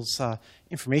Black Hills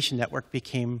Information Network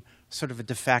became sort of a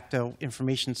de facto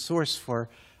information source for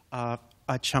a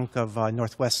chunk of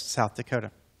northwest South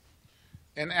Dakota.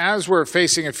 And as we're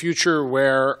facing a future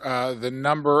where the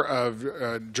number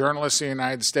of journalists in the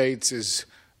United States is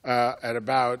at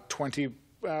about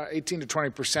 18 to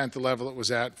 20% the level it was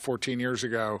at 14 years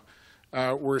ago,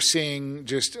 we're seeing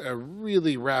just a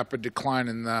really rapid decline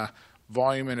in the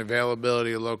volume and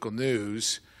availability of local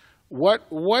news.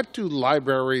 What do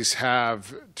libraries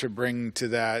have to bring to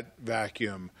that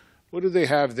vacuum? What do they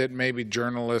have that maybe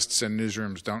journalists and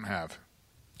newsrooms don't have?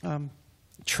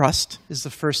 Trust is the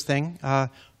first thing. I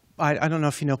don't know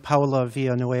if you know Paola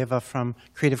Villanueva from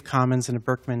Creative Commons and a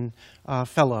Berkman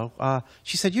fellow.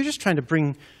 She said, "You're just trying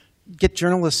to get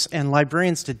journalists and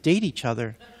librarians to date each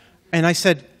other." And I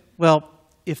said, well,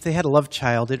 if they had a love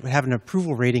child, it would have an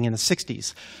approval rating in the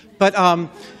 60s.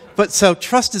 But so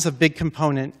trust is a big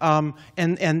component,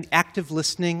 and active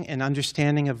listening and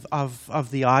understanding of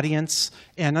the audience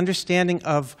and understanding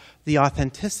of the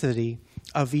authenticity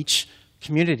of each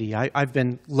community. I've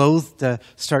been loath to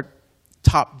start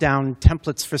top-down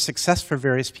templates for success for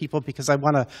various people because I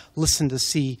want to listen to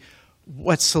see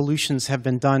what solutions have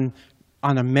been done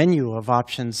on a menu of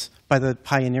options by the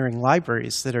pioneering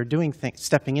libraries that are doing things,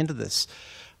 stepping into this.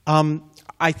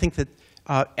 I think that,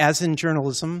 as in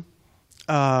journalism,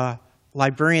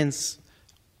 librarians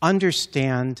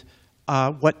understand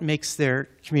what makes their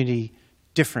community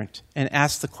different and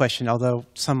ask the question, although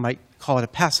some might call it a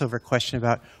Passover question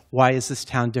about why is this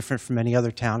town different from any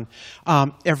other town.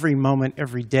 Every moment,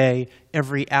 every day,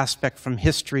 every aspect from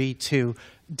history to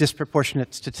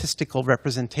disproportionate statistical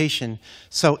representation.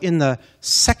 So in the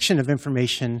section of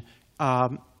information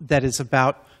that is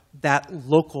about that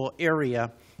local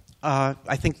area,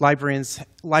 I think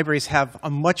libraries have a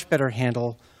much better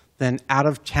handle than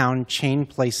out-of-town chain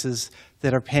places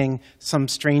that are paying some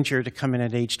stranger to come in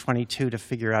at age 22 to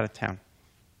figure out a town.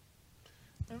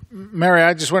 Mary,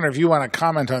 I just wonder if you want to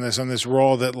comment on this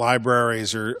role that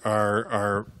libraries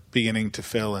are beginning to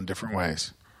fill in different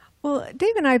ways. Well,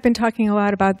 Dave and I have been talking a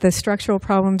lot about the structural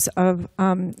problems of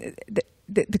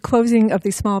the closing of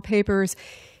these small papers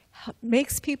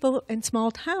makes people in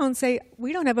small towns say,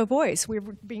 we don't have a voice. We're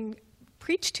being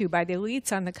preached to by the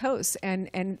elites on the coast, and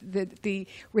the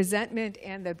resentment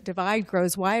and the divide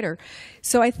grows wider.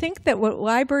 So I think that what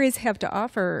libraries have to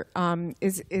offer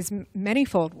is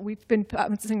manifold. We've been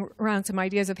bouncing around some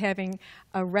ideas of having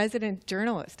a resident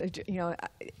journalist,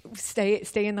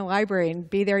 stay in the library and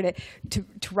be there to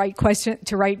write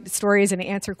stories and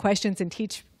answer questions and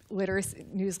teach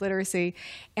news literacy.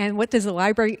 And what does the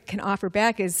library can offer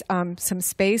back is some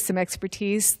space, some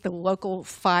expertise, the local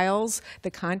files,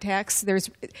 the contacts.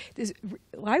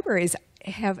 Libraries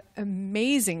have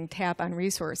amazing tap on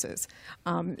resources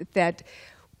that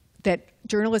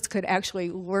journalists could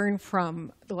actually learn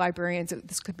from the librarians.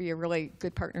 This could be a really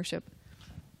good partnership.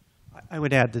 I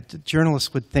would add that the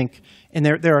journalists would think, and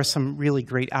there are some really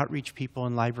great outreach people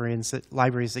in libraries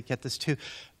that get this too,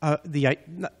 the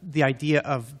idea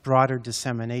of broader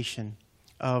dissemination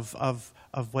of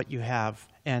what you have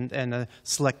and a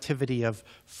selectivity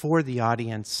for the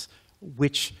audience,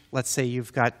 which, let's say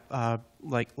you've got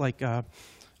like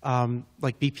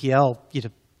BPL,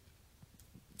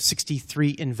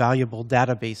 63 invaluable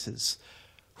databases.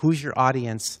 Who's your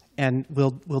audience? And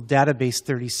will database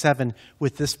 37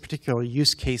 with this particular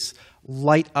use case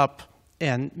light up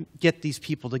and get these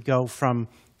people to go from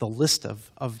the list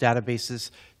of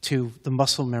databases to the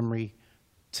muscle memory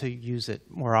to use it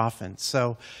more often?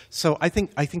 So I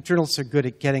think journalists are good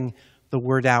at getting the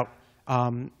word out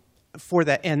for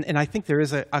that. And I think there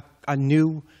is a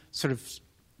new sort of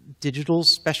digital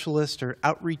specialist or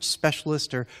outreach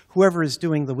specialist or whoever is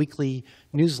doing the weekly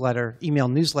newsletter, email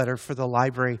newsletter for the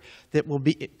library that will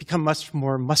become much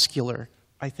more muscular,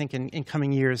 I think, in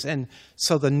coming years. And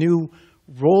so the new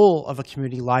role of a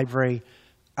community library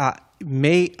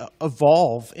may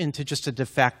evolve into just a de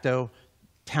facto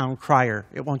town crier.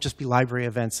 It won't just be library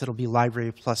events, it'll be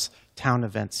library plus town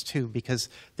events too, because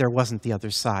there wasn't the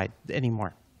other side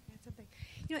anymore.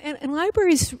 And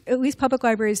libraries, at least public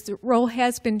libraries, the role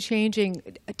has been changing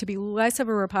to be less of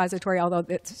a repository, although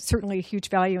it's certainly a huge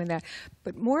value in that,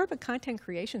 but more of a content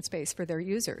creation space for their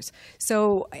users.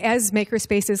 So as maker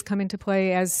spaces come into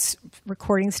play, as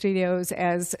recording studios,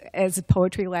 as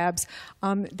poetry labs,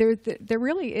 there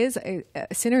really is a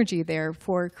synergy there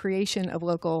for creation of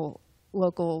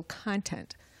local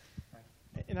content.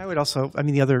 And I would also,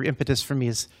 the other impetus for me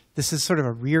is this is sort of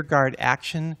a rearguard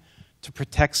action to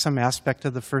protect some aspect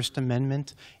of the First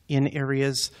Amendment in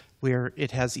areas where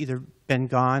it has either been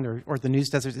gone or the news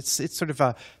desert. It's sort of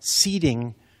a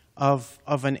seeding of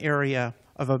an area,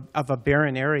 of a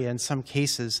barren area in some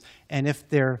cases. And if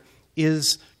there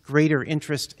is greater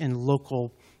interest in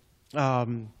local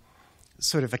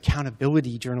sort of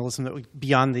accountability journalism that would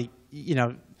beyond the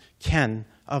ken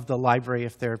of the library,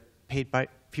 if they're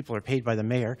people are paid by the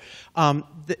mayor,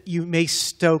 that you may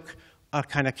stoke a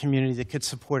kind of community that could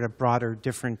support a broader,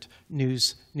 different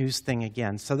news thing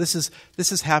again. So this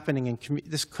is happening,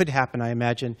 this could happen, I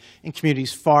imagine, in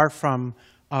communities far from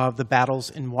the battles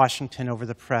in Washington over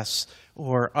the press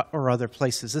or other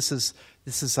places. This is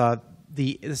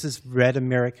red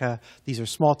America. These are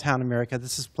small town America.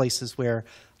 This is places where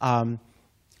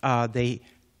they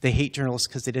hate journalists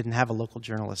because they didn't have a local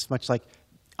journalist, much like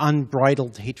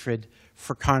unbridled hatred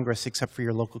for Congress except for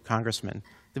your local congressman.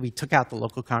 That we took out the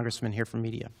local congressman here from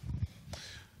media.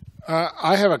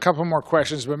 I have a couple more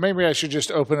questions, but maybe I should just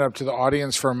open it up to the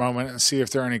audience for a moment and see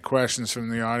if there are any questions from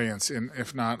the audience. And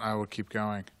if not, I will keep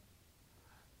going.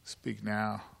 Speak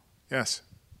now. Yes.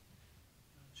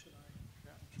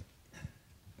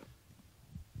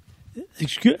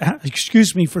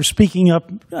 Excuse me for speaking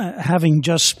up, having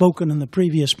just spoken in the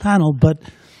previous panel, but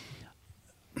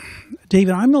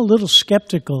David, I'm a little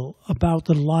skeptical about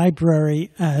the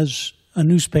library as a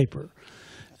newspaper.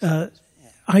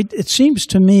 It seems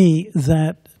to me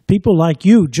that people like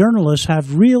you, journalists,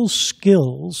 have real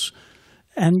skills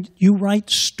and you write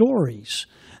stories.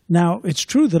 Now, it's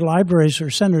true that libraries are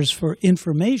centers for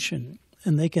information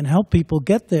and they can help people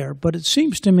get there, but it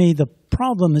seems to me the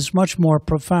problem is much more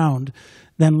profound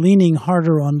than leaning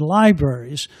harder on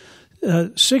libraries.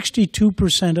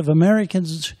 62% of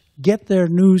Americans get their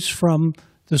news from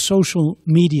the social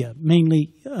media,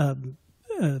 mainly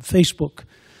Facebook.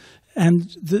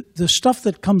 And the stuff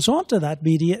that comes onto that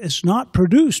media is not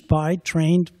produced by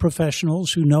trained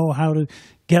professionals who know how to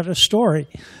get a story.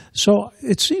 So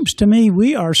it seems to me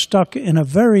we are stuck in a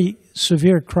very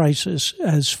severe crisis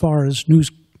as far as news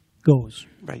goes.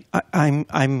 Right.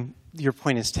 Your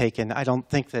point is taken. I don't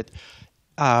think that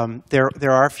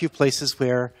there are a few places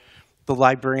where the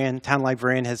town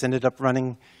librarian has ended up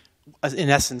running, in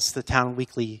essence, the town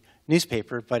weekly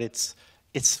newspaper, but it's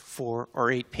 4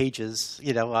 or 8 pages,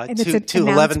 two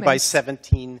 11 by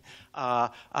 17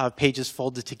 pages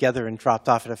folded together and dropped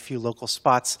off at a few local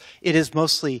spots. It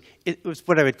was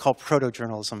what I would call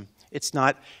proto-journalism. It's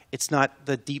not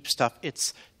the deep stuff.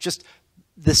 It's just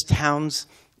this town's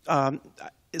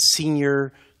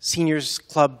seniors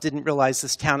club didn't realize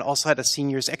this town also had a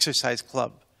seniors exercise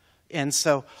club. And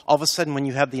so all of a sudden when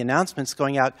you have the announcements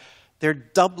going out, they're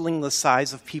doubling the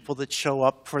size of people that show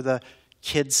up for the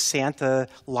Kids Santa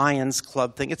Lions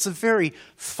Club thing. It's a very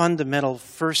fundamental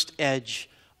first edge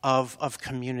of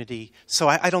community. So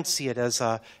I don't see it as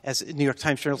New York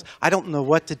Times journals. I don't know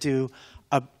what to do.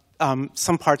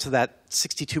 Some parts of that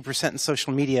 62% in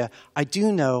social media. I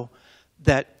do know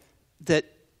that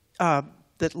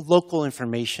local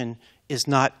information is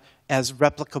not as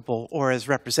replicable or as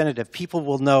representative. People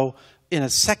will know in a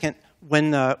second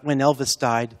when Elvis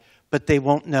died, but they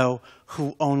won't know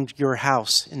who owned your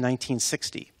house in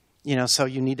 1960. So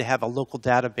you need to have a local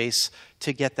database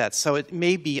to get that. So it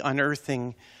may be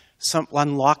unlocking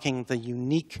the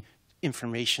unique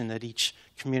information that each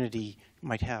community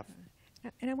might have.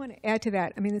 And I want to add to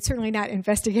that. I mean, it's certainly not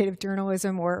investigative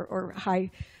journalism or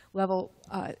high-level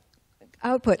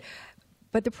output.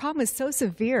 But the problem is so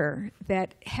severe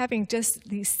that having just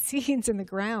these seeds in the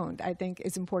ground, I think,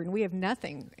 is important. We have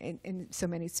nothing in so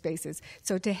many spaces.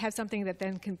 So to have something that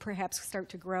then can perhaps start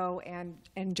to grow and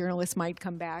journalists might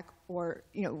come back, or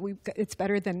it's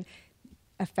better than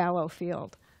a fallow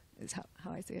field, is how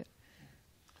I see it.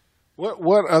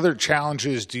 What other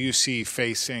challenges do you see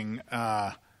facing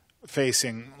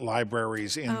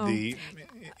libraries in the?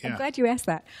 I'm glad you asked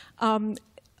that.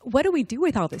 What do we do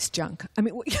with all this junk? I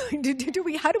mean,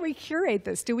 how do we curate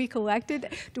this? Do we collect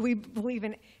it? Do we believe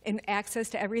in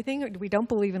access to everything? Or do we don't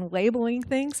believe in labeling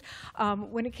things?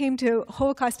 When it came to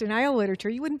Holocaust denial literature,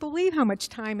 you wouldn't believe how much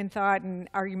time and thought and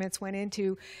arguments went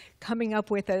into coming up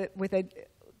with a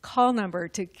call number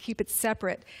to keep it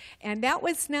separate. And that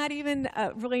was not even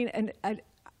really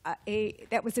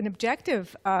that was an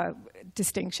objective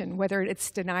distinction, whether it's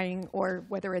denying or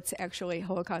whether it's actually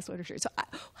Holocaust literature. So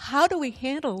how do we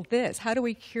handle this? How do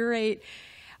we curate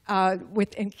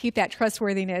and keep that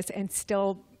trustworthiness and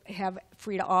still have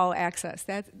free-to-all access?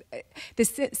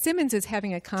 Simmons is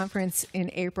having a conference in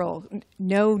April,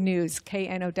 No News,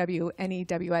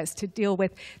 KNOWNEWS, to deal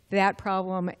with that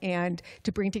problem and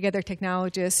to bring together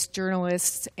technologists,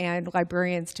 journalists, and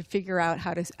librarians to figure out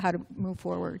how to move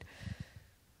forward.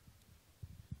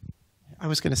 I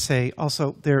was going to say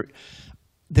also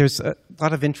there's a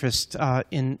lot of interest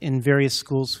in various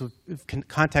schools who've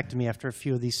contacted me after a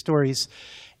few of these stories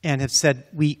and have said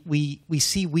we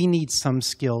see we need some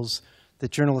skills that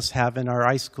journalists have in our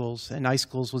iSchools, and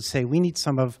iSchools would say we need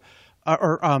some of,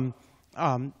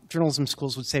 journalism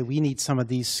schools would say we need some of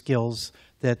these skills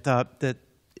that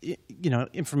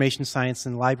information science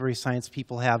and library science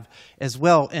people have as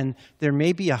well, and there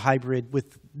may be a hybrid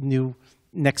with new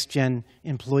next-gen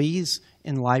employees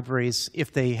in libraries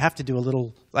if they have to do a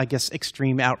little, I guess,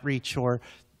 extreme outreach or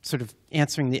sort of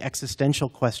answering the existential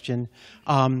question.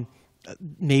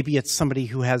 Maybe it's somebody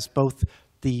who has both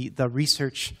the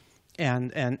research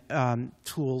and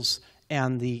tools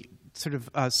and the sort of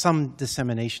some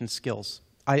dissemination skills.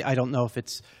 I don't know if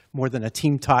it's more than a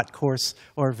team-taught course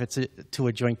or if it's to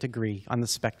a joint degree on the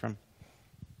spectrum.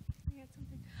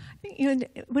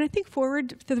 When I think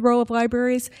forward to the role of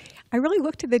libraries, I really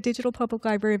look to the Digital Public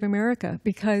Library of America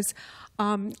because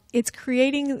it's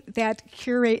creating that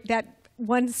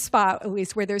one spot, at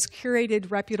least, where there's curated,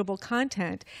 reputable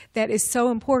content that is so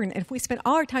important. And if we spend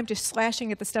all our time just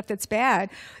slashing at the stuff that's bad,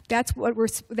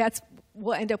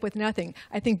 we'll end up with nothing.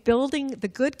 I think building the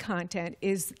good content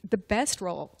is the best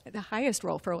role, the highest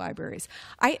role for libraries.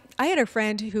 I had a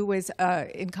friend who was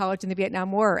in college in the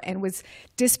Vietnam War and was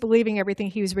disbelieving everything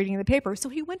he was reading in the paper. So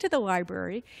he went to the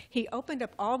library, he opened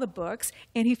up all the books,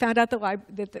 and he found out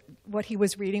that what he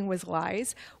was reading was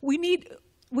lies. We need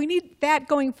that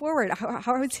going forward.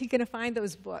 How is he going to find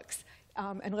those books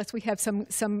unless we have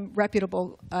some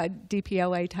reputable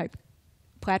DPLA type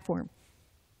platform?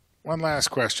 One last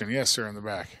question. Yes, sir, in the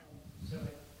back. So I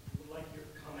would like your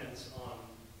comments on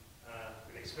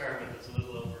an experiment that's a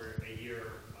little over a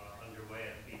year underway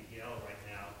at BPL right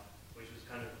now, which was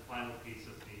kind of the final piece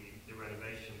of the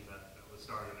renovation that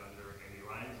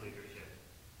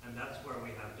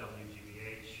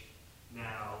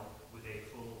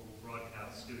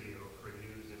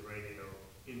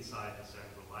inside the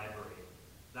central library.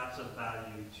 That's of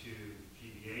value to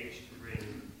GBH to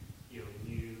bring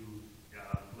new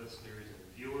listeners and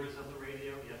viewers of the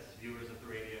radio, yes, viewers of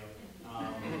the radio,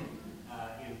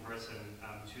 in person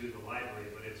to the library,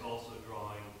 but it's also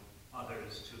drawing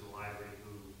others to the library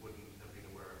who wouldn't have been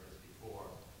aware of this before.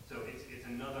 So it's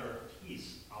another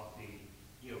piece of the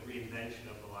reinvention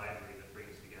of the library that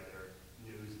brings together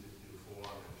news in its new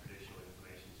form and traditional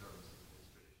information services in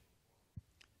its traditional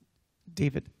form.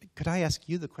 David, could I ask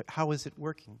you how is it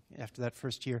working after that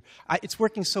first year? It's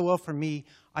working so well for me,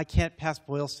 I can't pass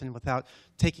Boylston without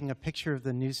taking a picture of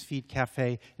the Newsfeed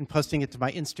Cafe and posting it to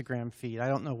my Instagram feed. I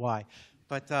don't know why.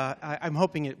 But I'm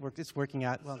hoping it's working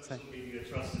out well. Social media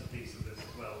trusted piece of this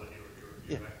as well that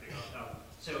you're acting on.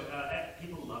 So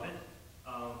people love it.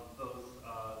 Both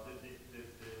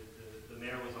the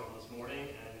mayor was on this morning,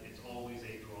 and it's always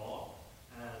a draw.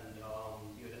 And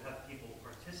to have people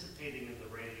participating in the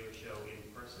radio show in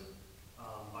person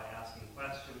by asking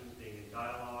questions, being in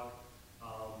dialogue.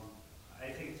 I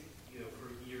think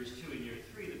for years 2 and year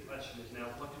 3, the question is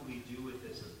now, what do we do with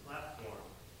this as a platform?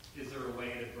 Is there a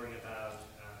way to bring about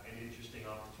an interesting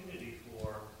opportunity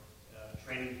for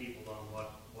training people on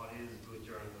what is good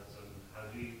journalism? How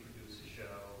do you produce a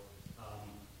show?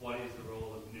 What is the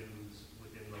role of news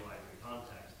within the library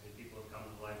context? I mean, people have come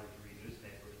to the library to read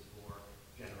newspapers for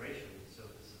generations, so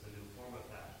this is a new form of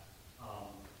that.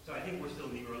 So I think we're still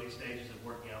in the early stages of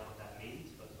working out what that means,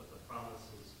 but the promise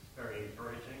is very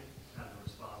encouraging, and the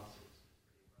response is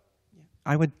pretty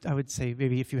incredible. I would say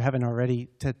maybe if you haven't already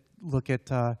to look at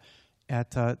the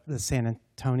San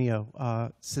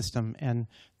Antonio system and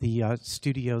the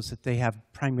studios that they have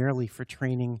primarily for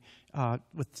training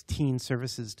with the Teen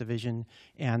Services Division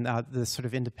and the sort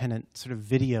of independent sort of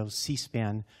video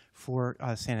C-SPAN for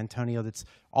San Antonio that's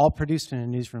all produced in a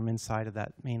newsroom inside of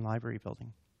that main library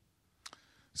building.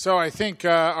 So I think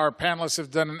our panelists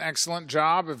have done an excellent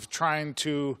job of trying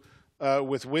to,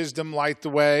 with wisdom, light the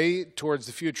way towards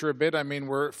the future a bit. I mean,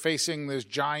 we're facing this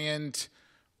giant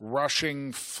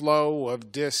rushing flow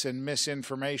of dis and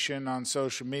misinformation on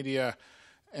social media,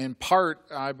 in part,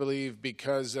 I believe,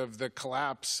 because of the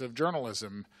collapse of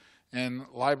journalism. And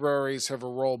libraries have a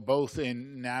role both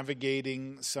in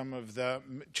navigating some of the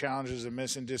challenges of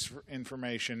mis and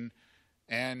disinformation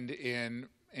and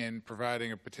in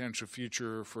providing a potential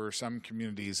future for some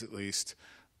communities, at least,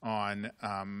 on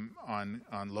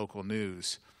local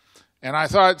news. And I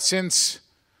thought, since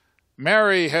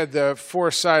Mary had the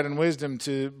foresight and wisdom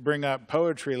to bring up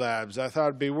poetry labs, I thought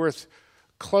it'd be worth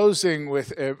closing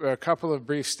with a couple of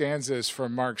brief stanzas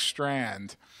from Mark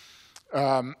Strand.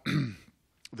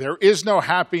 There is no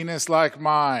happiness like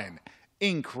mine.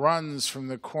 Ink runs from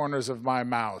the corners of my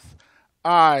mouth.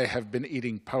 I have been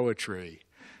eating poetry.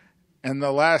 And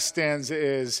the last stanza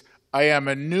is, I am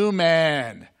a new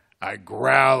man. I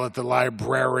growl at the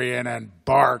librarian and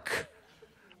bark.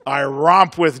 I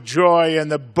romp with joy in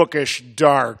the bookish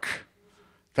dark.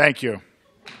 Thank you.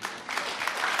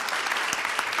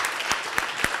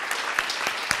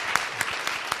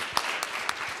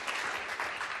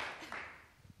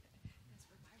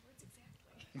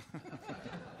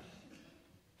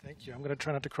 Thank you. I'm going to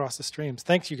try not to cross the streams.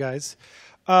 Thanks, you guys.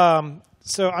 So I'm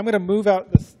going to move out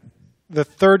the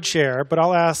third chair, but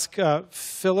I'll ask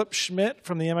Philip Schmidt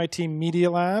from the MIT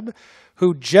Media Lab,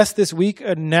 who just this week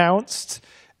announced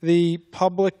the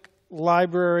Public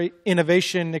Library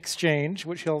Innovation Exchange,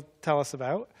 which he'll tell us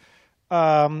about,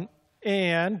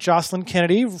 and Jocelyn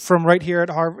Kennedy from right here at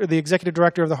Harvard, the executive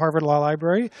director of the Harvard Law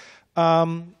Library,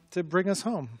 to bring us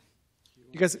home.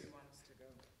 You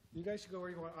guys should go where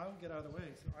you want. I'll get out of the way.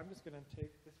 So I'm just going to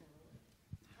take this one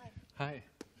away.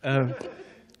 Hi.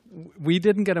 We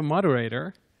didn't get a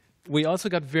moderator. We also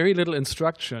got very little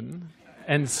instruction,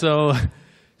 and so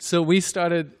we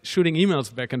started shooting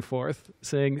emails back and forth,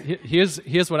 saying,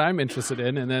 "Here's what I'm interested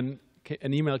in," and then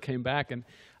an email came back. And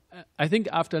I think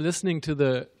after listening to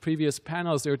the previous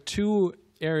panels, there are two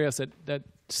areas that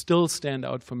still stand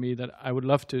out for me that I would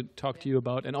love to talk to you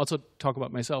about, and also talk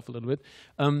about myself a little bit.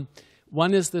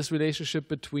 One is this relationship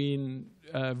between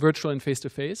virtual and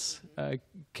face-to-face.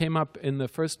 Came up in the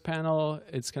first panel.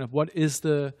 It's kind of what is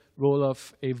the role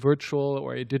of a virtual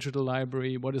or a digital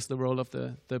library? What is the role of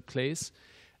the place?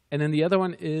 And then the other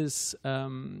one is,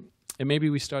 and maybe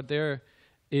we start there,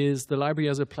 is the library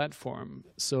as a platform.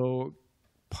 So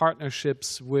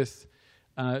partnerships with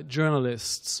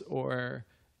journalists or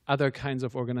other kinds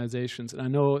of organizations. And I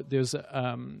know there's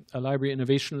a library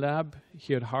innovation lab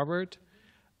here at Harvard,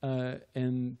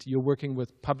 and you're working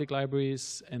with public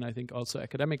libraries and I think also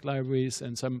academic libraries,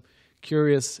 and some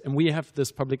curious, and we have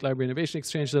this Public Library Innovation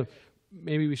Exchange, so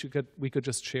maybe we could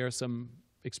just share some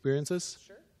experiences.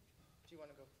 Sure.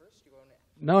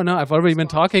 No, I've already been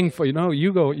talking for you. No,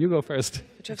 you go first.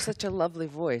 But you have such a lovely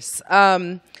voice.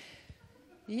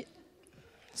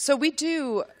 So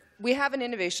we have an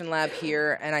innovation lab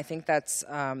here, and I think that's,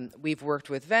 we've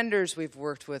worked with vendors, we've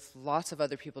worked with lots of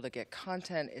other people to get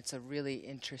content. It's a really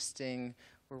interesting,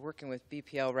 we're working with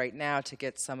BPL right now to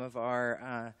get some of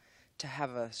our, to have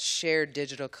a shared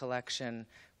digital collection,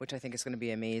 which I think is going to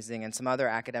be amazing, and some other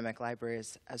academic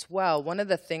libraries as well. One of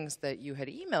the things that you had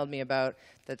emailed me about,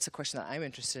 that's a question that I'm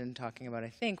interested in talking about, I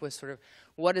think, was sort of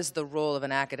what is the role of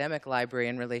an academic library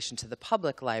in relation to the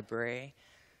public library?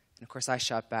 And of course, I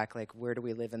shot back, like, where do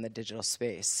we live in the digital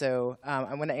space? So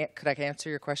could I answer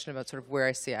your question about sort of where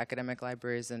I see academic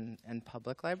libraries and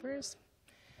public libraries?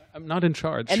 I'm not in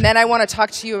charge. And then I want to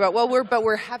talk to you about,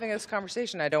 we're having this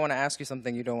conversation. I don't want to ask you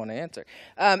something you don't want to answer.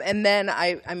 And then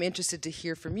I'm interested to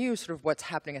hear from you sort of what's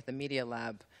happening at the Media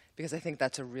Lab, because I think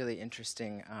that's a really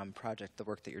interesting project, the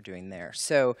work that you're doing there.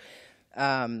 So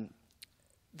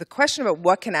the question about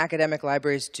what can academic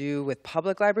libraries do with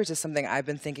public libraries is something I've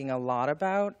been thinking a lot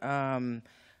about.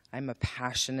 I'm a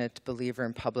passionate believer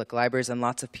in public libraries, and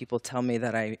lots of people tell me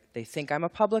that they think I'm a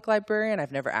public librarian.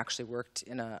 I've never actually worked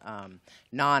in a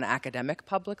non-academic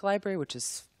public library, which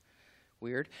is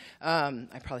weird.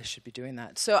 I probably should be doing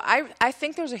that. So I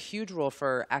think there's a huge role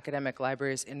for academic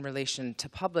libraries in relation to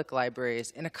public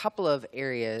libraries in a couple of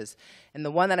areas. And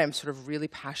the one that I'm sort of really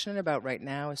passionate about right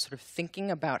now is sort of thinking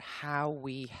about how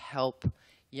we help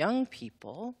young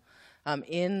people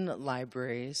in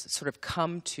libraries sort of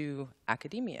come to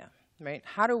academia, right?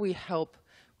 How do we help?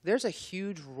 There's a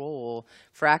huge role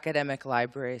for academic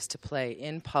libraries to play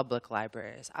in public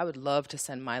libraries. I would love to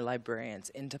send my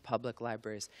librarians into public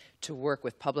libraries to work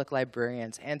with public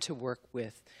librarians and to work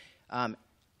with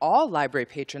all library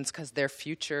patrons, because they're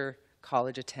future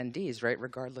college attendees, right,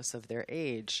 regardless of their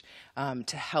age,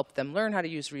 to help them learn how to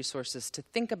use resources, to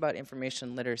think about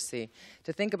information literacy,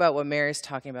 to think about what Mary's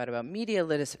talking about media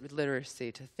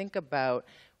literacy, to think about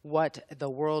what the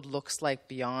world looks like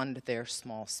beyond their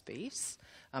small space.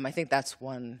 I think that's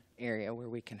one area where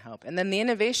we can help. And then the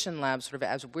Innovation Lab, sort of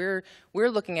as we're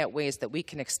looking at ways that we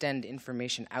can extend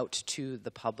information out to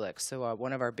the public. So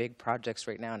one of our big projects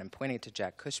right now, and I'm pointing to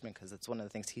Jack Cushman because it's one of the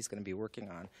things he's going to be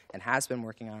working on and has been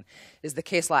working on, is the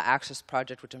Case Law Access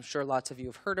Project, which I'm sure lots of you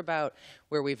have heard about,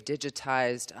 where we've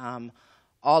digitized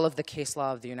all of the case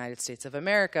law of the United States of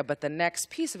America. But the next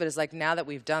piece of it is, like, now that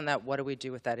we've done that, what do we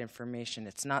do with that information?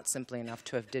 It's not simply enough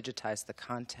to have digitized the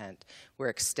content. We're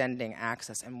extending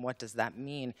access, and what does that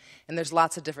mean? And there's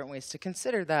lots of different ways to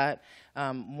consider that.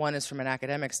 One is from an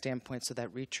academic standpoint, so that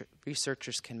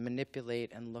researchers can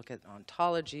manipulate and look at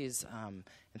ontologies and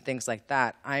things like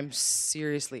that. I'm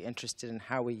seriously interested in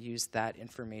how we use that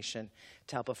information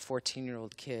to help a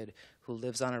 14-year-old kid who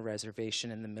lives on a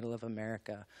reservation in the middle of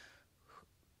America,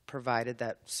 provided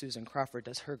that Susan Crawford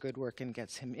does her good work and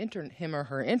gets him or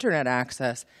her internet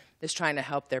access, is trying to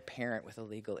help their parent with a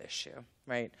legal issue,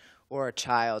 right? Or a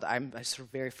child, I'm sort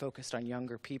of very focused on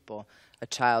younger people, a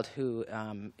child who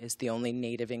is the only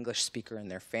native English speaker in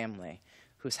their family,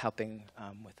 who's helping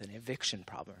with an eviction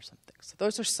problem or something. So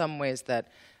those are some ways that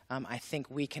I think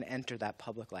we can enter that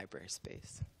public library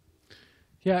space.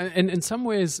 Yeah, and in some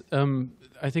ways,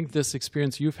 I think this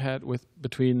experience you've had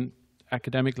between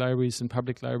academic libraries and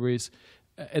public libraries.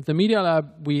 At the Media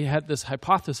Lab, we had this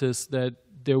hypothesis that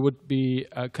there would be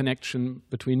a connection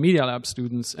between Media Lab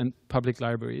students and public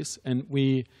libraries. And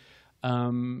we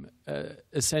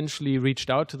essentially reached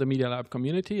out to the Media Lab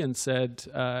community and said,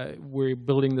 we're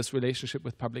building this relationship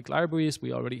with public libraries.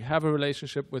 We already have a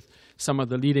relationship with some of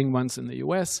the leading ones in the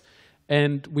US.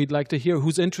 And we'd like to hear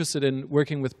who's interested in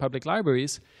working with public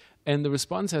libraries. And the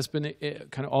response has been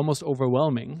kind of almost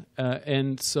overwhelming.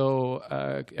 And so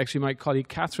actually my colleague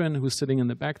Catherine, who's sitting in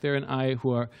the back there, and I,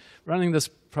 who are running this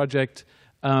project,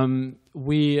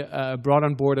 we brought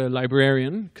on board a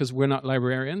librarian, because we're not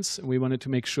librarians. We wanted to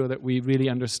make sure that we really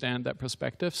understand that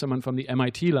perspective, someone from the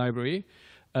MIT library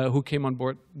who came on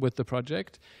board with the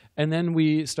project. And then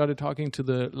we started talking to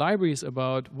the libraries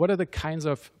about what are the kinds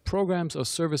of programs or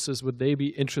services would they be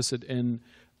interested in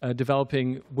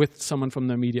developing with someone from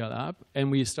the Media Lab.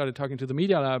 And we started talking to the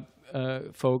Media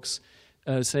Lab folks,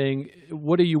 saying,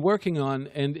 what are you working on,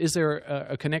 and is there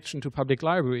a connection to public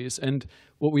libraries? And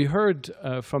what we heard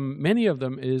from many of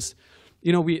them is,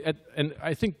 you know, and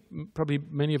I think probably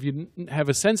many of you have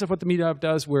a sense of what the Media Lab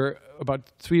does. We're about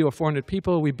 300 or 400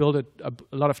 people. We build a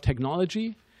lot of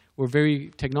technology. We're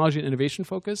very technology and innovation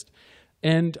focused.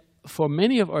 And for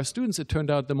many of our students, it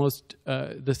turned out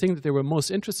the thing that they were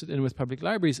most interested in with public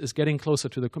libraries is getting closer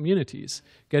to the communities,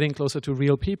 getting closer to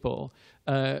real people,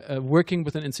 working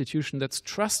with an institution that's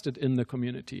trusted in the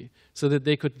community, so that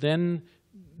they could then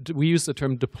we use the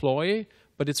term deploy,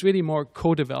 but it's really more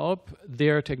co-develop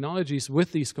their technologies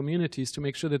with these communities to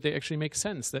make sure that they actually make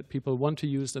sense, that people want to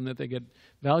use them, that they get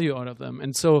value out of them.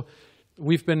 And so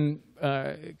we've been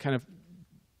kind of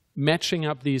matching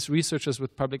up these researchers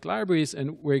with public libraries,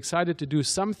 and we're excited to do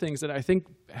some things that I think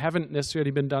haven't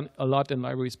necessarily been done a lot in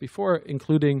libraries before,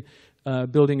 including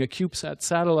building a CubeSat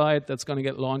satellite that's going to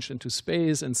get launched into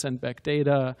space and send back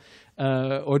data,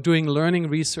 or doing learning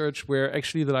research where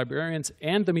actually the librarians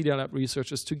and the Media Lab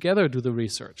researchers together do the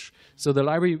research. So the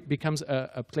library becomes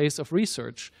a place of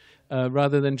research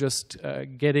rather than just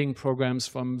getting programs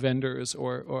from vendors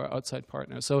or outside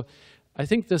partners. So I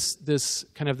think this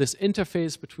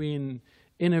interface between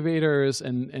innovators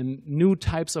and new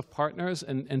types of partners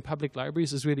and public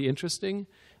libraries is really interesting.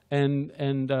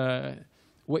 I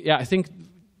think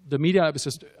the Media Lab is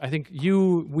just, I think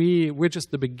we're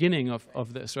just the beginning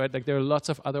of this, right? Like there are lots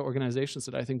of other organizations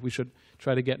that I think we should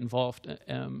try to get involved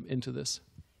into this.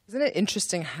 Isn't it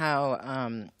interesting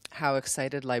how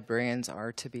excited librarians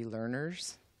are to be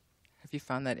learners? Have you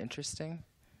found that interesting?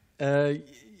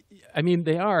 I mean,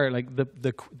 they are like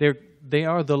they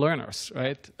are the learners,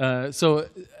 right? So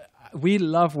we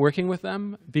love working with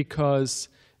them because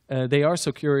they are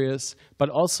so curious, but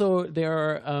also they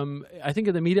are. I think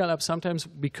at the Media Lab sometimes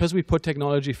because we put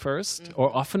technology first,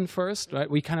 or often first, right?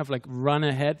 We kind of like run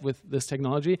ahead with this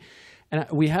technology, and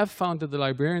we have found that the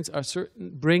librarians are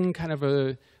bring kind of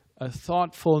a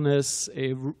thoughtfulness,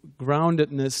 a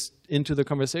groundedness into the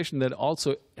conversation that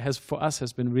also has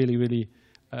been really, really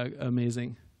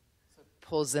amazing.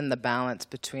 Pulls in the balance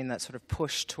between that sort of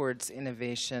push towards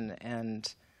innovation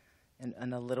and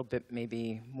a little bit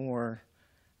maybe more.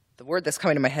 The word that's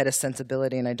coming to my head is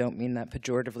sensibility, and I don't mean that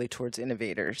pejoratively towards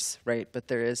innovators, right? But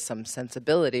there is some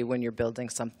sensibility when you're building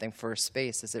something for a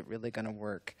space. Is it really going to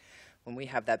work? When we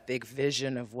have that big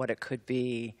vision of what it could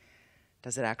be,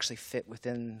 does it actually fit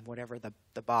within whatever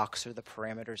the box or the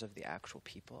parameters of the actual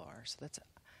people are? So that's.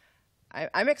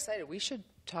 I'm excited. We should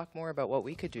talk more about what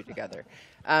we could do together.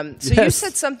 So you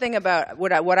said something about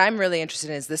what I'm really interested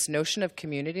in is this notion of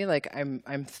community. Like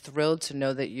I'm thrilled to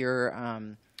know that your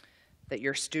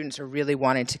students are really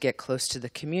wanting to get close to the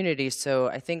community. So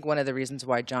I think one of the reasons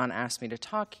why John asked me to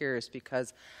talk here is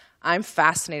because I'm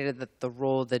fascinated that the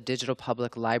role the Digital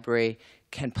Public Library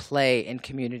can play in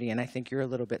community, and I think you're a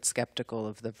little bit skeptical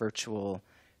of the virtual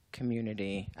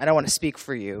community. I don't want to speak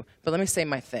for you, but let me say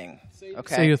my thing.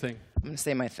 Okay? Say your thing. I'm going to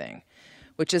say my thing,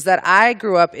 which is that I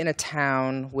grew up in a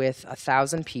town with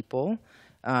 1,000 people.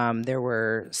 There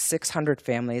were 600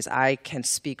 families. I can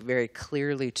speak very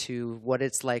clearly to what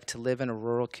it's like to live in a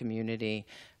rural community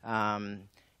and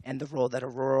the role that a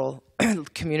rural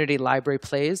community library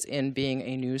plays in being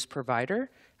a news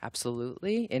provider,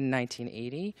 absolutely, in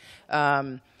 1980.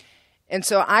 And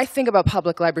so I think about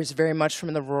public libraries very much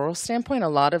from the rural standpoint. A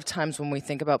lot of times when we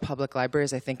think about public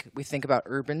libraries, I think we think about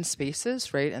urban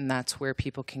spaces, right? And that's where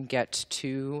people can get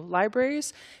to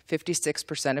libraries.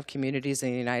 56% of communities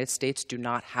in the United States do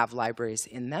not have libraries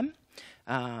in them.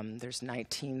 There's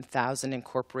 19,000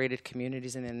 incorporated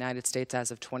communities in the United States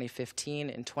as of 2015.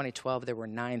 In 2012, there were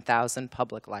 9,000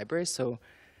 public libraries. So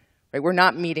right, we're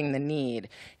not meeting the need.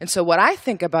 And so what I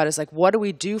think about is like, what do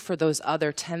we do for those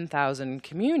other 10,000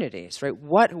 communities, right?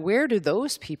 Where do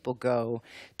those people go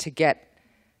to get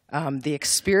the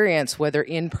experience, whether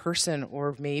in person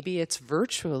or maybe it's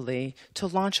virtually, to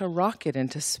launch a rocket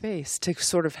into space, to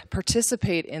sort of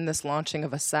participate in this launching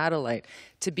of a satellite,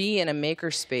 to be in a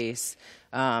makerspace,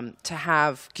 to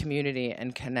have community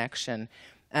and connection.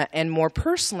 And more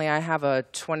personally, I have a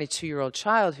 22-year-old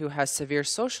child who has severe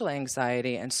social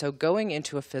anxiety, and so going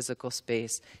into a physical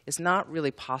space is not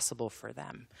really possible for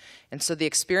them. And so the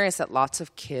experience that lots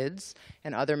of kids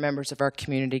and other members of our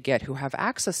community get who have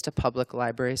access to public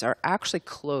libraries are actually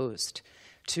closed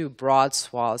to broad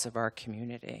swaths of our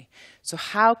community. So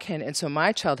so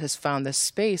my child has found this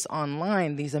space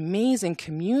online, these amazing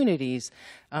communities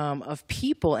of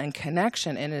people and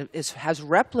connection, and has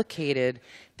replicated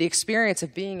the experience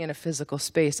of being in a physical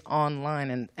space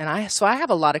online. So I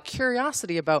have a lot of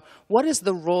curiosity about what is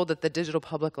the role that the Digital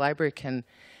Public Library can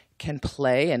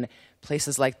play, and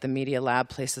places like the Media Lab,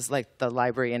 places like the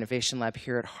Library Innovation Lab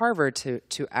here at Harvard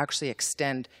to actually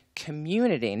extend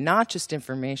community, not just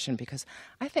information, because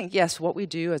I think, yes, what we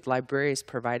do as libraries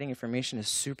providing information is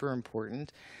super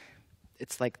important.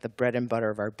 It's like the bread and butter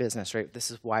of our business, right?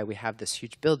 This is why we have this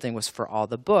huge building, was for all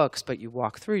the books, but you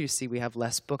walk through, you see we have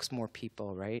less books, more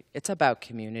people, right? It's about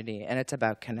community, and it's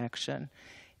about connection.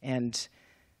 And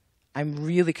I'm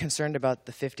really concerned about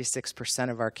the 56%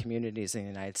 of our communities in the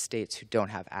United States who don't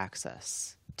have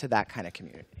access to that kind of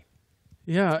community.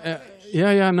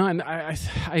 No, and I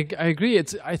agree.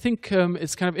 I think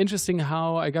it's kind of interesting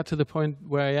how I got to the point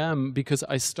where I am, because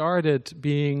I started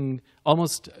being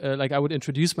almost like I would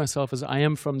introduce myself as I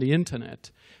am from the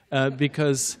internet,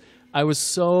 because I was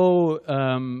so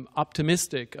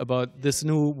optimistic about this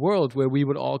new world where we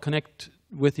would all connect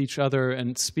with each other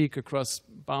and speak across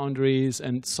boundaries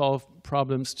and solve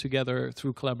problems together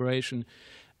through collaboration.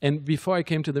 And before I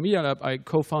came to the Media Lab, I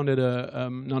co-founded a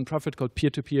nonprofit called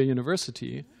Peer-to-Peer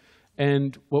University.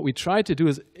 And what we tried to do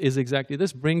is exactly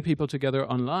this, bring people together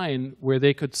online where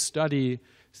they could study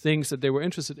things that they were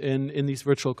interested in these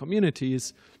virtual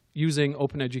communities using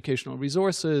open educational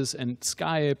resources and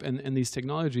Skype and these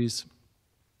technologies.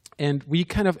 And we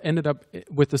kind of ended up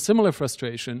with a similar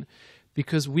frustration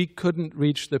because we couldn't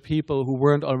reach the people who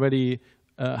weren't already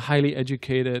highly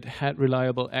educated, had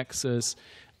reliable access,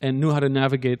 and knew how to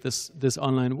navigate this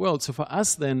online world. So for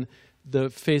us then, the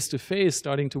face-to-face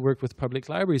starting to work with public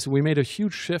libraries, we made a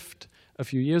huge shift a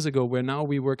few years ago where now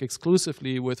we work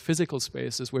exclusively with physical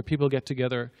spaces where people get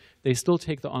together. They still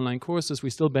take the online courses. We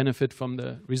still benefit from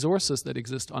the resources that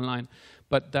exist online.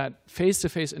 But that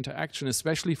face-to-face interaction,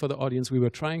 especially for the audience we were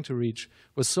trying to reach,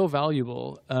 was so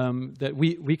valuable that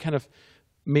we kind of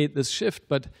made this shift.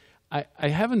 But I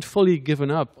haven't fully given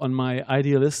up on my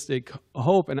idealistic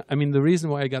hope. And I mean, the reason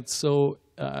why I got so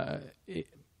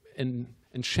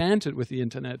enchanted with the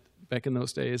internet back in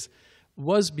those days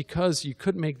was because you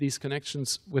could make these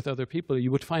connections with other people.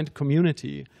 You would find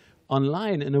community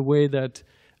online in a way that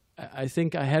I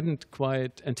think I hadn't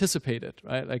quite anticipated,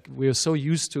 right? Like, we are so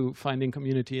used to finding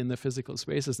community in the physical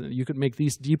spaces, and you could make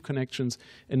these deep connections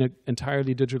in an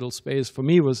entirely digital space. For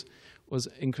me, was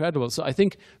incredible. So I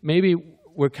think maybe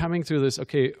we're coming through this,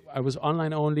 okay, I was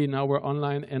online only, now we're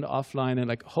online and offline, and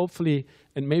like hopefully,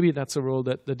 and maybe that's a role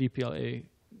that the DPLA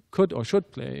could or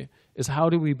should play, is how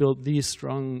do we build these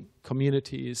strong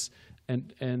communities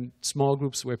and small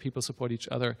groups where people support each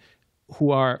other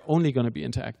who are only going to be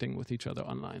interacting with each other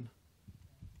online.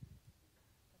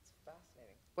 That's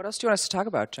fascinating. What else do you want us to talk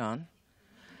about, John?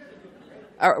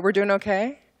 We're doing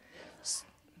okay?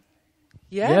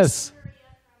 Yes?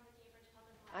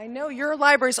 I know, your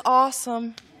library's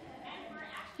awesome.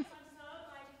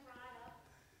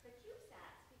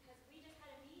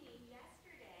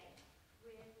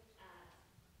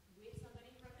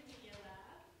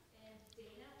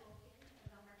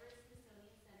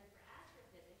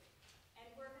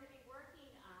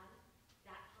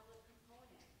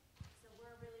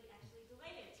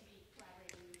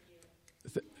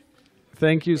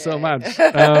 Thank you so much.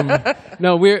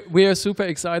 No, we are super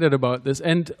excited about this.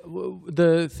 And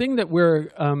the thing that we're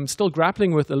still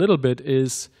grappling with a little bit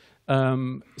is,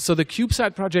 so the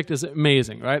CubeSat project is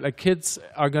amazing, right? Like, kids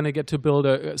are going to get to build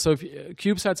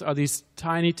CubeSats are these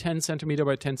tiny 10 centimeter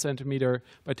by 10 centimeter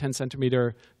by 10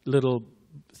 centimeter little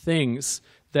things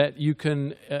that you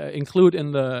can include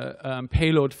in the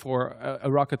payload for a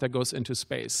rocket that goes into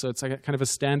space. So it's like a kind of a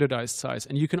standardized size.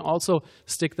 And you can also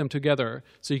stick them together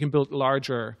so you can build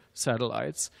larger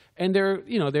satellites. And they're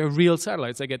real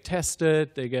satellites. They get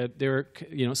tested, they're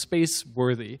space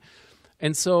worthy.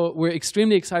 And so we're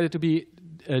extremely excited to be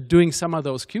doing some of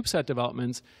those CubeSat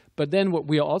developments. But then what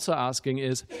we are also asking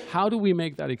is, how do we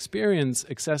make that experience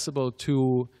accessible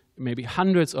to maybe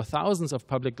hundreds or thousands of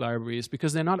public libraries,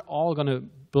 because they're not all going to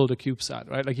build a CubeSat,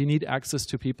 right? Like, you need access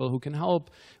to people who can help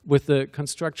with the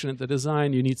construction and the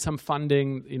design. You need some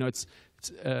funding.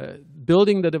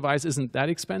 Building the device isn't that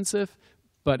expensive,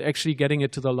 but actually getting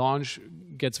it to the launch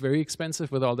gets very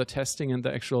expensive with all the testing and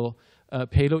the actual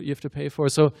payload you have to pay for.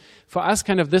 So for us,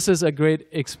 kind of, this is a great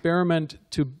experiment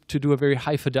to do a very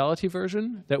high fidelity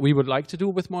version that we would like to do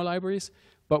with more libraries.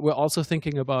 But we're also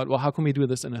thinking about, well, how can we do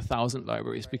this in 1,000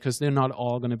 libraries? Because they're not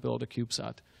all going to build a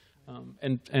CubeSat.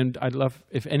 And I'd love,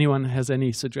 if anyone has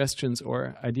any suggestions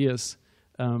or ideas,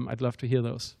 I'd love to hear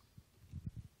those.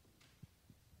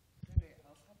 Anybody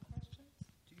else have questions?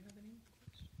 Do you have any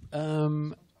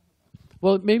questions?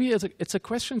 Well, maybe it's a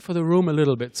question for the room a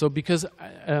little bit. So because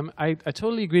I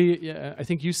totally agree. I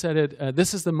think you said it.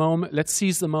 This is the moment. Let's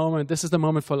seize the moment. This is the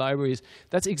moment for libraries.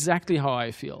 That's exactly how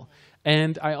I feel.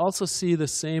 And I also see the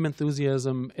same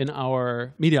enthusiasm in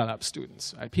our Media Lab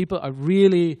students. Right? People are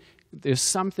really, there's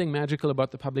something magical about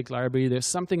the public library. There's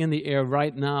something in the air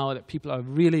right now that people are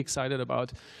really excited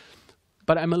about.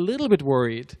 But I'm a little bit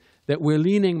worried that we're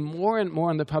leaning more and more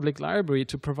on the public library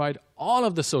to provide all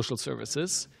of the social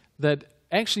services that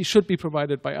actually should be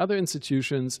provided by other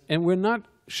institutions, and we're not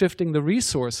shifting the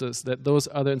resources that those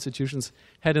other institutions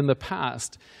had in the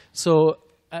past. So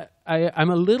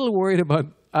I'm a little worried about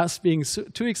us being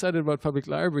too excited about public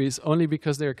libraries only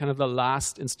because they're kind of the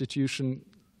last institution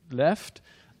left.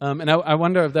 And I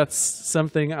wonder if that's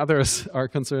something others are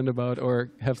concerned about or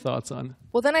have thoughts on.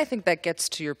 Well, then I think that gets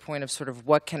to your point of sort of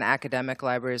what can academic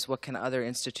libraries, what can other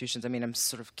institutions, I mean, I'm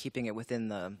sort of keeping it within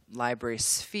the library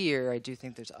sphere. I do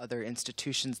think there's other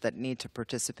institutions that need to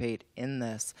participate in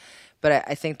this. But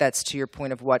I think that's to your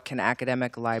point of what can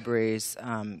academic libraries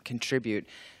contribute.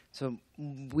 So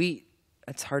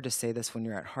it's hard to say this when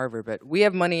you're at Harvard, but we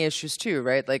have money issues too,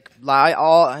 right? Like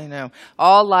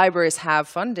all libraries have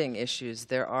funding issues.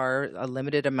 There are a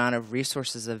limited amount of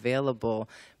resources available,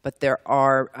 but there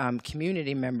are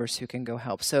community members who can go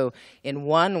help. So in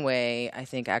one way, I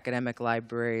think academic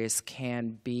libraries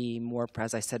can be more,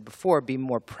 as I said before, be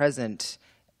more present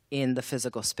in the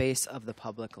physical space of the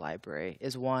public library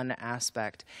is one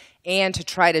aspect. And to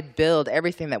try to build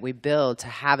everything that we build to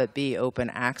have it be open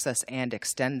access and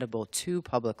extendable to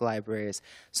public libraries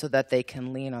so that they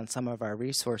can lean on some of our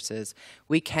resources.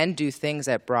 We can do things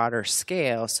at broader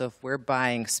scale. So if we're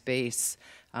buying space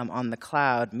on the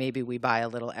cloud, maybe we buy a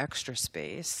little extra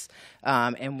space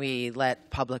and we let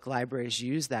public libraries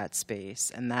use that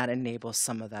space, and that enables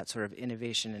some of that sort of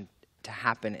innovation and to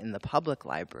happen in the public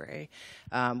library,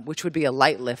 which would be a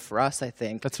light lift for us, I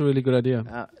think. That's a really good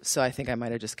idea. So I think I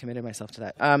might have just committed myself to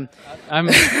that.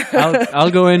 I'll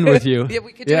go in with you. Yeah,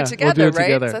 we could do it together, we'll do it right?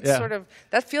 together. So that's sort of,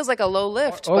 that feels like a low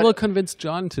lift. Or we'll convince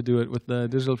John to do it with the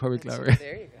Digital Public Library.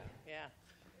 There you go. Yeah.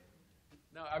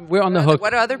 No, we're on the hook. What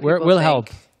do other people We'll think? help.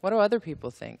 What do other people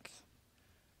think?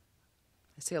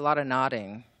 I see a lot of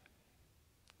nodding.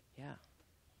 Yeah.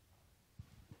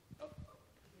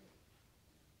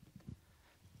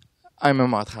 I'm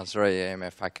Ahmad Khazrai. I'm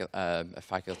a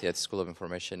faculty at School of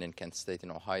Information in Kent State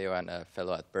in Ohio and a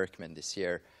fellow at Berkman this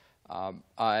year.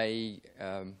 I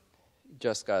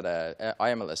just got a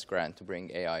IMLS grant to bring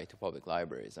AI to public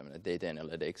libraries. I'm a data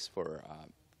analytics for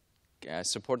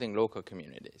supporting local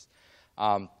communities.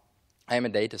 I am a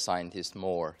data scientist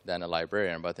more than a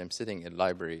librarian, but I'm sitting in a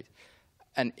library.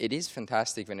 And it is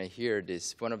fantastic when I hear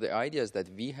this. One of the ideas that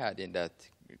we had in that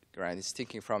grant is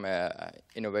thinking from an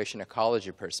innovation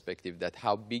ecology perspective, that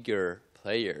how bigger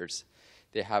players,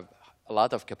 they have a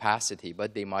lot of capacity,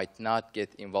 but they might not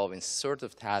get involved in sort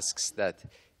of tasks that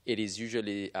it is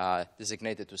usually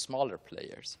designated to smaller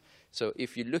players. So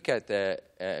if you look at the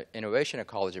innovation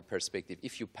ecology perspective,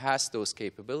 if you pass those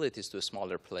capabilities to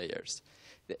smaller players,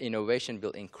 the innovation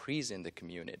will increase in the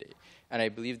community. And I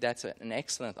believe that's an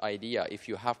excellent idea. If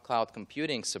you have cloud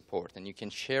computing support and you can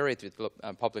share it with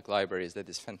public libraries, that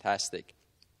is fantastic.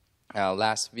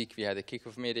 Last week we had a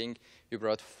kickoff meeting. We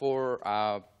brought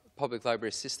 4 public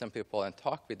library system people and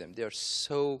talked with them. They're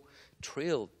so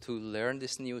thrilled to learn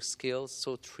these new skills,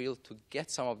 so thrilled to get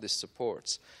some of these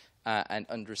supports and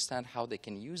understand how they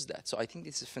can use that. So I think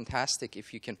this is fantastic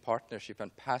if you can partnership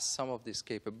and pass some of these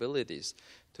capabilities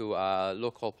to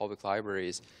local public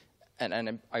libraries.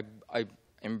 And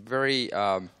I'm very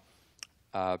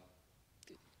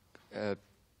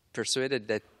persuaded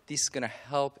that this is going to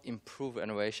help improve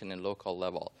innovation in local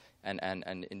level and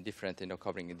in different,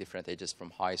 covering in different ages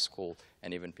from high school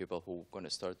and even people who are going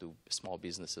to start do small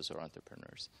businesses or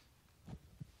entrepreneurs.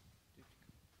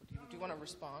 Do you want to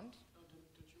respond?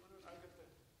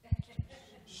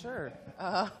 Sure.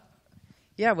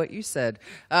 Yeah, what you said.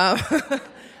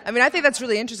 I mean, I think that's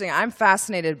really interesting. I'm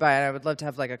fascinated by it. I would love to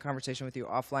have like a conversation with you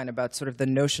offline about sort of the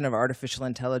notion of artificial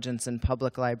intelligence in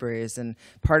public libraries. And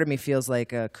part of me feels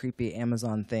like a creepy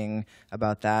Amazon thing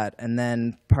about that. And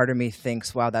then part of me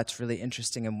thinks, wow, that's really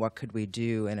interesting. And what could we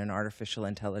do in an artificial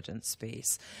intelligence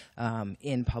space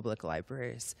in public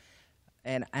libraries?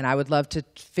 And I would love to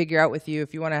figure out with you,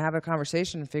 if you want to have a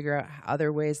conversation and figure out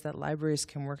other ways that libraries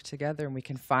can work together and we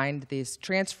can find these,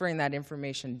 transferring that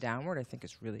information downward, I think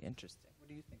is really interesting. What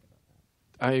do you think about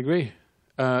that? I agree.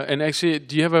 And actually,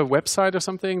 do you have a website or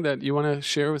something that you want to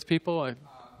share with people? It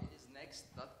is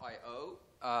next.io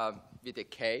with a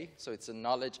K, so it's a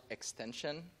knowledge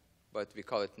extension, but we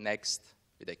call it Next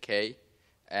with a K.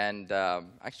 And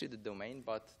actually the domain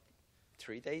bought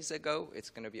 3 days ago. It's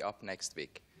going to be up next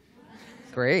week.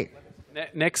 Great.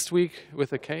 Next week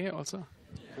with a K also?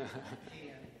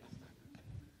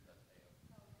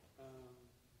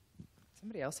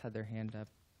 Somebody else had their hand up.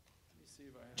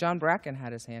 John Bracken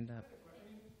had his hand up.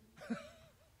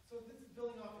 So this is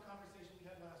building off the conversation we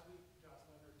had last week,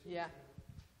 Jocelyn, or 2 Yeah. weeks ago.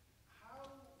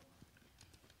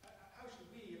 How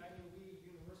should we, and I mean we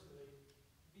universally,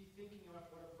 be thinking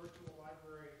about what a virtual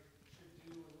library should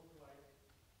do and look like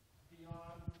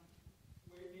beyond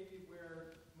maybe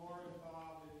where Maura and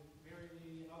Bob and Mary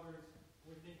Lee and others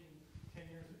were thinking 10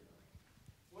 years ago?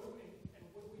 What do we need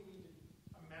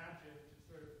to imagine to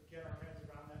sort of get our heads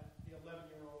around that, the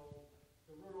 11-year-old,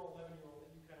 the rural 11-year-old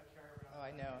that you kind of carry around? Oh,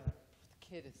 I know.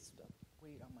 kid is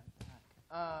weight on my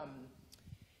back.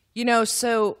 You know,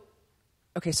 so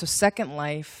Second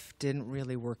Life didn't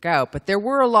really work out, but there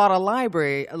were a lot of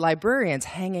librarians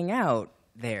hanging out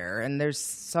there, and there's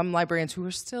some librarians who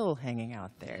are still hanging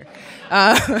out there.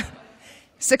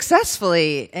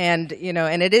 Successfully, and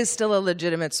it is still a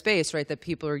legitimate space, right, that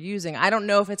people are using. I don't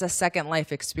know if it's a Second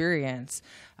Life experience,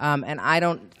 and I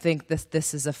don't think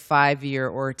this is a 5-year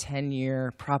or a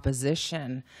 10-year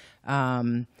proposition,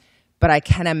 but I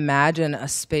can imagine a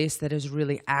space that is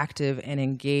really active and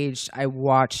engaged. I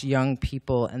watch young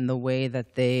people and the way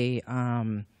that they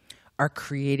are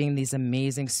creating these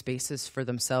amazing spaces for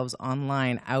themselves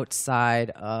online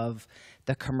outside of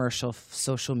the commercial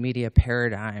social media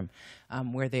paradigm,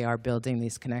 where they are building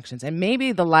these connections. And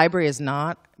maybe the library is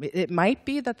not, it might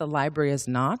be that the library is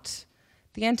not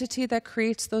the entity that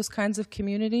creates those kinds of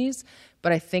communities,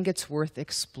 but I think it's worth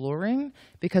exploring,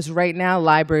 because right now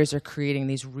libraries are creating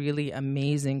these really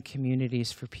amazing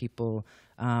communities for people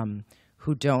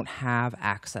who don't have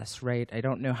access, right? I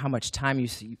don't know how much time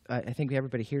I think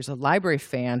everybody here is a library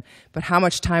fan, but how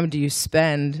much time do you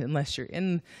spend, unless you're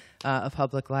in a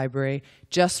public library,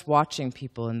 just watching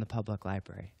people in the public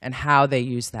library and how they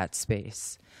use that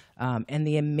space, and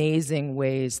the amazing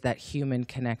ways that human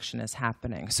connection is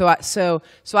happening. So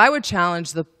I would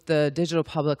challenge the digital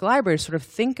public library to sort of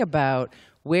think about,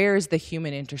 where is the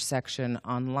human intersection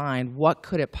online? What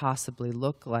could it possibly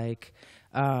look like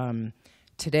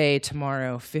today,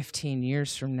 tomorrow, 15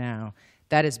 years from now?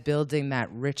 That is building that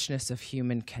richness of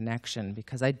human connection,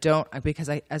 because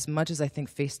as much as I think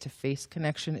face-to-face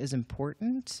connection is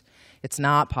important, it's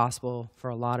not possible for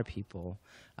a lot of people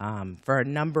for a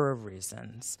number of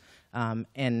reasons.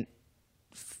 And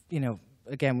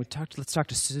again, let's talk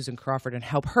to Susan Crawford and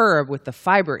help her with the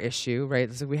fiber issue,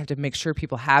 right? So we have to make sure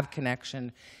people have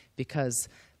connection, because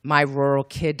my rural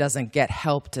kid doesn't get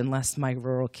helped unless my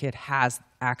rural kid has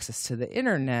access to the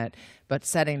internet. But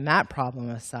setting that problem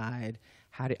aside,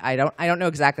 I don't know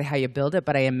exactly how you build it,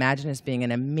 but I imagine it as being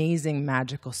an amazing,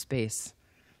 magical space.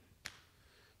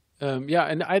 Yeah,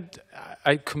 and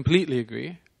I completely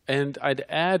agree. And I'd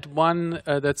add one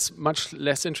that's much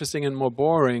less interesting and more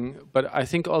boring, but I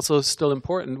think also still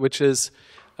important, which is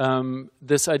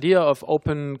this idea of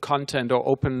open content or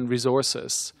open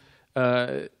resources.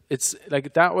 It's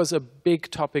like that was a big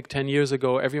topic 10 years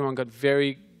ago. Everyone got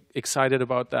very excited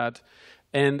about that.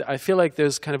 And I feel like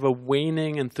there's kind of a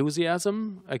waning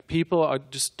enthusiasm. Like people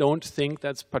just don't think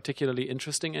that's particularly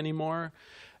interesting anymore.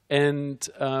 And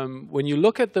when you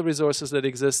look at the resources that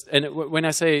exist, and when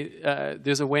I say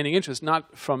there's a waning interest,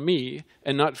 not from me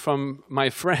and not from my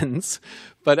friends,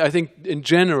 but I think in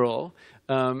general,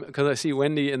 because I see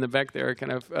Wendy in the back there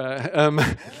kind of.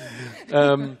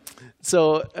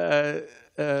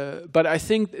 But I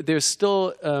think there's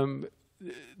still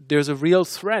there's a real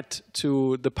threat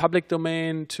to the public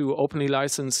domain, to openly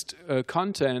licensed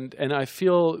content, and I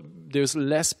feel there's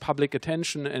less public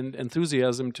attention and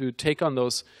enthusiasm to take on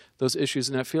those issues.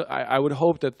 And I would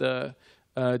hope that the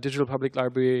Digital Public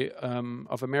Library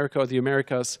of America, or the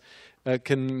Americas,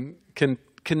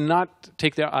 cannot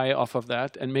take their eye off of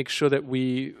that and make sure that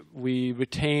we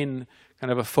retain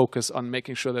kind of a focus on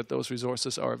making sure that those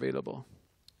resources are available.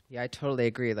 Yeah, I totally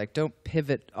agree. Like, don't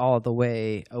pivot all the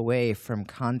way away from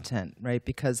content, right?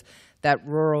 Because that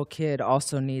rural kid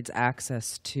also needs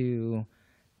access to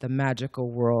the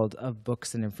magical world of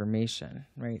books and information,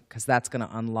 right? Because that's going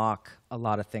to unlock a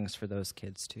lot of things for those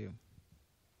kids, too.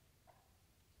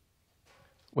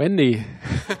 Wendy.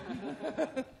 Since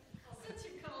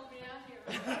you called me out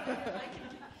here,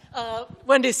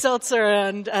 Wendy Seltzer,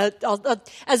 and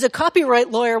as a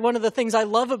copyright lawyer, one of the things I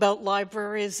love about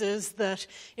libraries is that,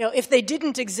 if they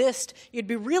didn't exist, you'd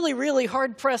be really, really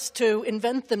hard-pressed to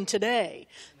invent them today.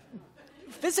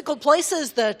 Physical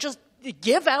places that just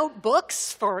give out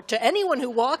books to anyone who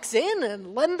walks in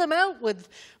and lend them out with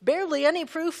barely any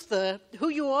proof who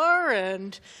you are,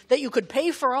 and that you could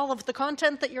pay for all of the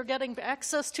content that you're getting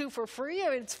access to for free. I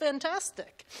mean, it's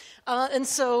fantastic. And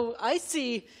so I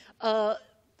see...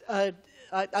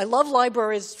 I love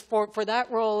libraries for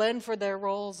that role and for their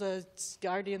roles as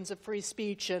guardians of free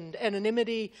speech and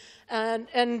anonymity.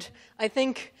 And I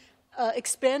think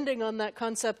expanding on that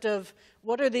concept of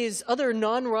what are these other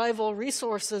non-rival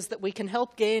resources that we can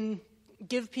help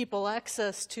give people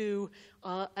access to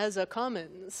as a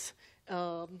commons.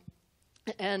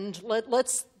 And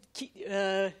let's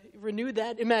renew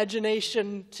that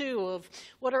imagination, too, of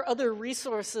what are other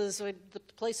resources, the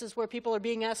places where people are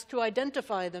being asked to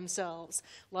identify themselves.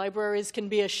 Libraries can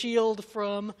be a shield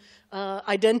from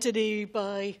identity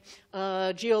by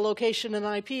geolocation and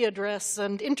IP address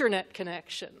and internet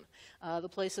connection. the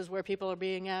places where people are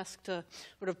being asked to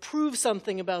sort of prove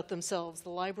something about themselves. The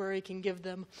library can give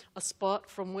them a spot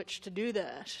from which to do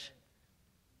that.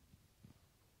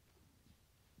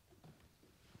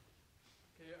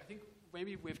 Okay, I think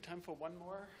maybe we have time for one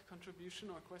more contribution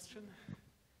or question.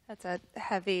 That's a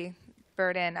heavy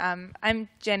burden. I'm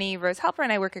Jenny Rose Halper,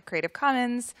 and I work at Creative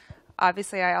Commons.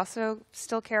 Obviously, I also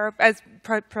still care, as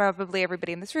probably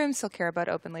everybody in this room, still care about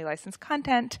openly licensed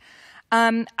content.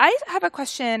 I have a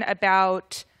question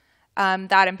about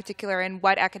that in particular and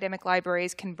what academic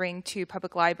libraries can bring to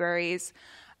public libraries.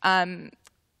 At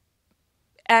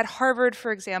Harvard,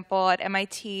 for example, at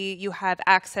MIT, you have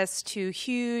access to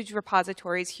huge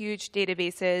repositories, huge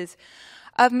databases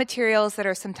of materials that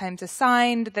are sometimes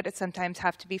assigned, that sometimes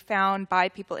have to be found by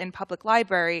people in public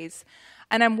libraries.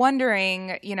 And I'm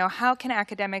wondering, how can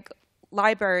academic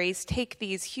libraries take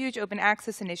these huge open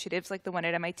access initiatives like the one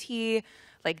at MIT,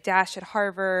 like Dash at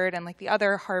Harvard, and like the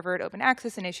other Harvard open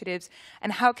access initiatives,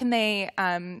 and how can they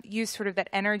use sort of that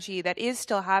energy that is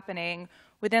still happening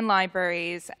within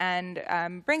libraries and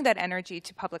bring that energy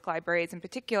to public libraries in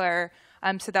particular,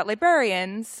 so that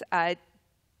librarians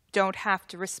don't have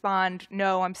to respond,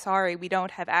 no, I'm sorry, we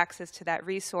don't have access to that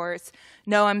resource.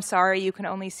 No, I'm sorry, you can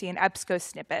only see an EBSCO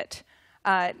snippet.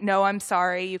 No, I'm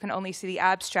sorry, you can only see the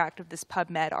abstract of this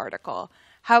PubMed article.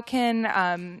 How can,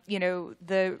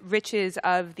 the riches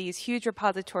of these huge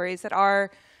repositories that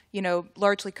are,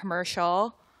 largely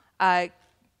commercial,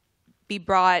 be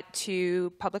brought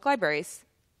to public libraries?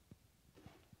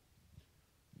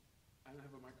 I don't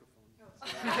have a microphone.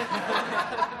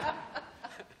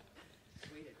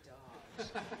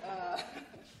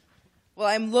 Well,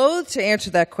 I'm loath to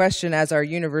answer that question as our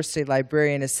university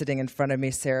librarian is sitting in front of me,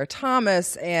 Sarah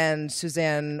Thomas, and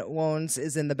Suzanne Wones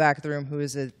is in the back of the room, who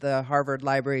is the Harvard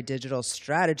Library Digital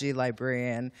Strategy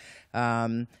librarian,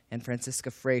 and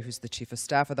Francisca Frey, who's the chief of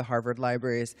staff of the Harvard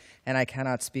Libraries, and I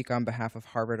cannot speak on behalf of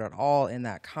Harvard at all in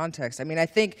that context. I mean, I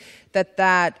think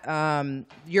that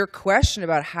your question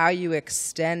about how you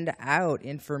extend out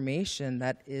information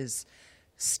that is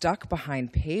stuck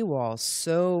behind paywalls.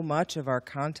 So much of our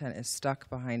content is stuck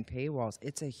behind paywalls.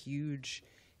 It's a huge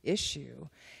issue.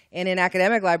 And in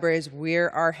academic libraries,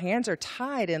 our hands are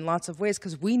tied in lots of ways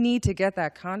because we need to get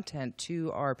that content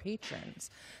to our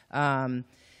patrons.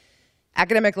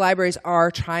 Academic libraries are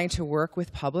trying to work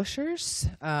with publishers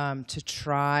to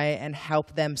try and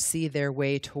help them see their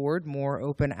way toward more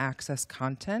open access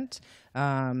content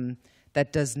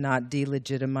that does not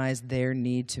delegitimize their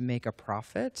need to make a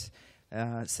profit.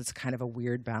 So it's kind of a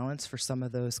weird balance for some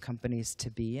of those companies to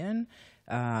be in.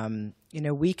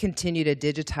 We continue to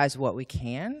digitize what we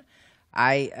can.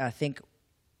 I think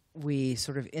we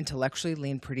sort of intellectually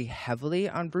lean pretty heavily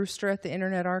on Brewster at the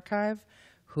Internet Archive,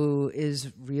 who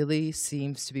really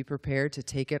seems to be prepared to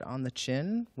take it on the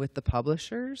chin with the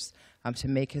publishers to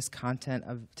make content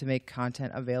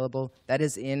available that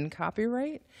is in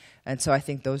copyright. And so I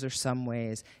think those are some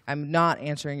ways. I'm not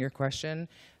answering your question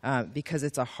because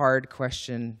it's a hard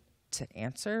question to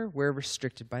answer. We're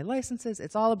restricted by licenses.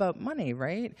 It's all about money,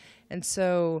 right? And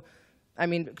so, I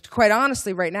mean, quite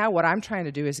honestly, right now, what I'm trying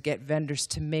to do is get vendors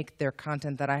to make their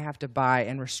content that I have to buy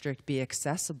and restrict be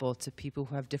accessible to people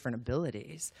who have different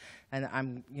abilities. And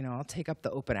I'll take up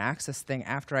the open access thing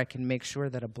after I can make sure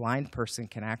that a blind person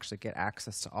can actually get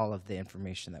access to all of the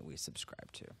information that we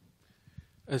subscribe to.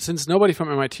 Since nobody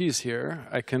from MIT is here,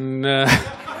 I can.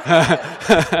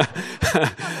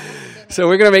 So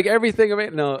we're going to make everything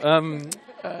available. No,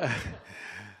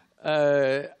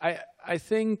 I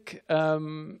think.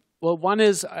 Well, one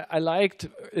is I liked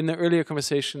in the earlier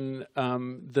conversation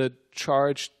the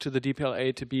charge to the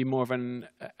DPLA to be more of an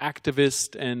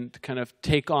activist and kind of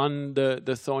take on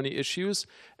the thorny issues.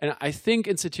 And I think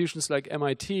institutions like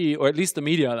MIT, or at least the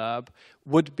Media Lab,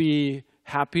 would be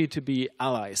happy to be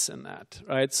allies in that,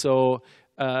 right? So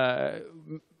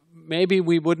maybe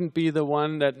we wouldn't be the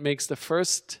one that makes the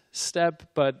first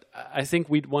step, but I think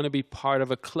we'd want to be part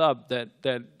of a club that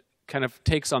kind of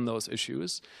takes on those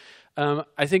issues.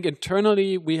 I think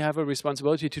internally we have a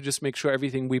responsibility to just make sure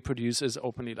everything we produce is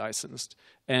openly licensed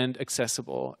and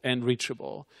accessible and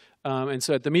reachable. And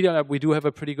so at the Media Lab, we do have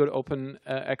a pretty good open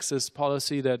access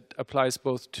policy that applies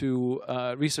both to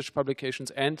research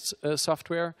publications and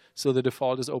software. So the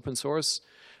default is open source.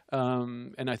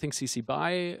 And I think CC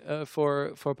BY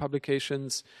for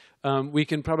publications. We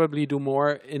can probably do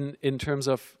more in terms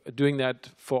of doing that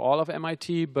for all of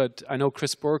MIT, but I know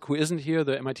Chris Burke, who isn't here,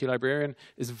 the MIT librarian,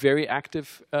 is very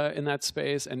active in that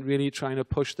space and really trying to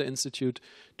push the institute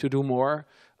to do more.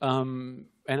 And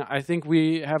I think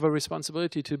we have a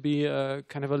responsibility to be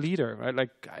kind of a leader, right?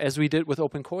 Like as we did with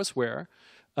OpenCourseware,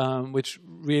 which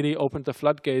really opened the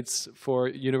floodgates for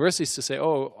universities to say,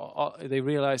 they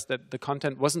realized that the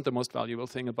content wasn't the most valuable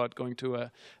thing about going to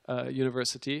a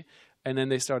university. And then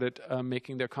they started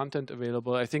making their content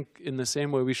available. I think in the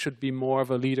same way, we should be more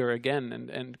of a leader again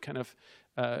and kind of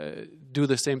do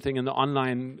the same thing in the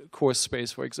online course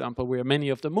space, for example, where many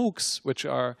of the MOOCs, which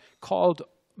are called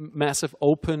massive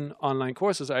open online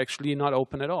courses, are actually not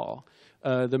open at all.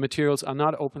 The materials are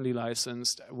not openly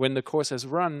licensed. When the course has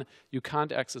run, you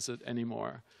can't access it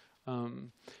anymore.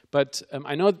 But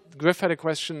I know Griff had a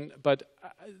question, but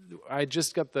I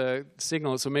just got the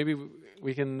signal, so maybe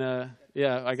we can.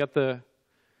 Yeah, I got the.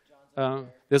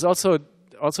 There's also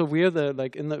we're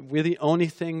the only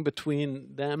thing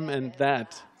between them and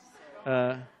that.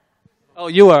 Oh,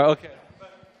 you are, okay.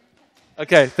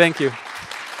 Okay, thank you.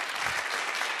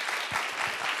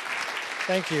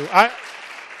 Thank you.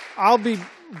 I'll be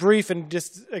brief and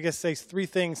just, I guess, say three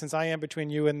things since I am between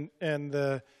you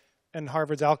and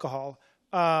Harvard's alcohol.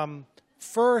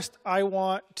 First, I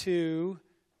want to,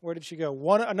 where did she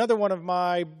go? Another one of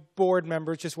my board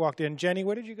members just walked in. Jenny,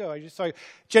 where did you go? I just saw you.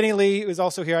 Jenny Lee is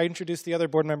also here. I introduced the other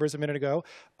board members a minute ago.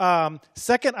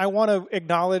 Second, I want to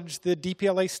acknowledge the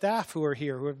DPLA staff who are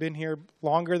here, who have been here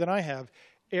longer than I have.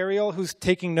 Ariel, who's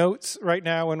taking notes right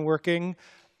now and working.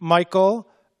 Michael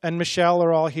and Michelle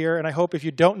are all here, and I hope if you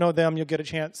don't know them, you'll get a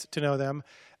chance to know them.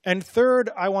 And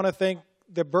third, I want to thank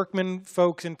the Berkman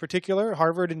folks in particular,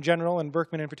 Harvard in general and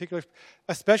Berkman in particular,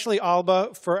 especially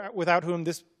Alba, without whom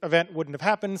this event wouldn't have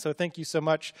happened, so thank you so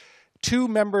much. 2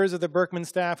 members of the Berkman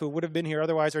staff who would have been here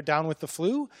otherwise are down with the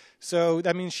flu, so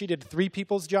that means she did 3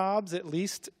 people's jobs at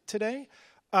least today.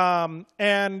 And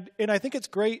I think it's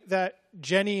great that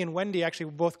Jenny and Wendy actually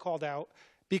were both called out,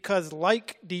 because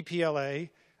like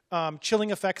DPLA,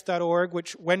 chillingeffects.org,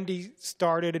 which Wendy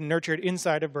started and nurtured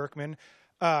inside of Berkman.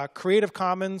 Creative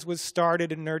Commons was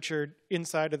started and nurtured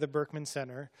inside of the Berkman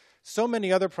Center. So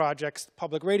many other projects,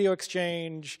 Public Radio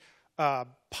Exchange,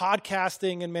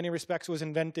 podcasting in many respects was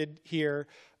invented here.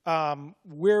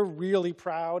 We're really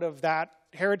proud of that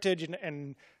heritage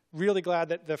and really glad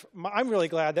that I'm really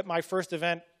glad that my first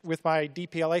event with my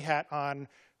DPLA hat on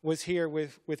was here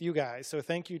with you guys. So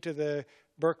thank you to the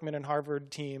Berkman and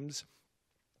Harvard teams.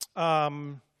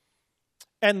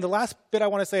 And the last bit I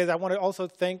want to say is I want to also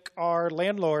thank our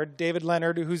landlord, David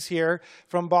Leonard, who's here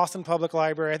from Boston Public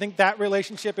Library. I think that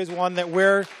relationship is one that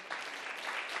we're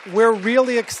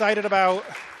really excited about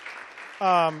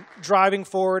driving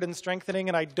forward and strengthening,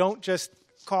 and I don't just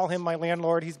call him my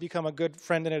landlord. He's become a good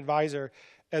friend and advisor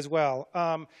as well.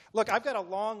 Look, I've got a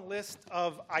long list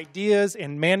of ideas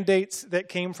and mandates that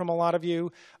came from a lot of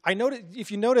you. I noticed,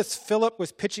 if you notice, Philip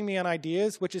was pitching me on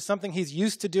ideas, which is something he's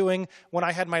used to doing when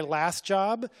I had my last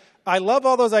job. I love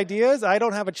all those ideas. I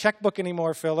don't have a checkbook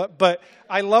anymore, Philip, but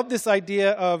I love this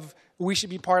idea of we should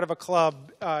be part of a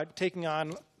club taking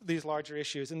on these larger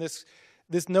issues, and this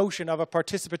notion of a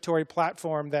participatory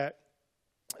platform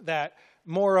that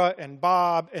Maura and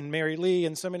Bob and Mary Lee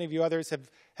and so many of you others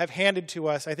have handed to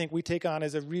us, I think we take on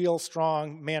as a real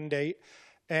strong mandate,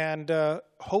 and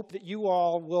hope that you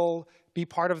all will be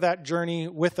part of that journey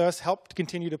with us, help to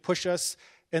continue to push us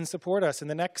and support us in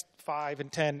the next 5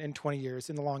 and 10 and 20 years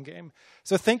in the long game.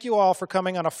 So thank you all for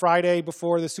coming on a Friday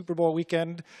before the Super Bowl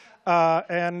weekend,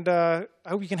 and I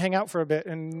hope you can hang out for a bit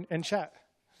and chat.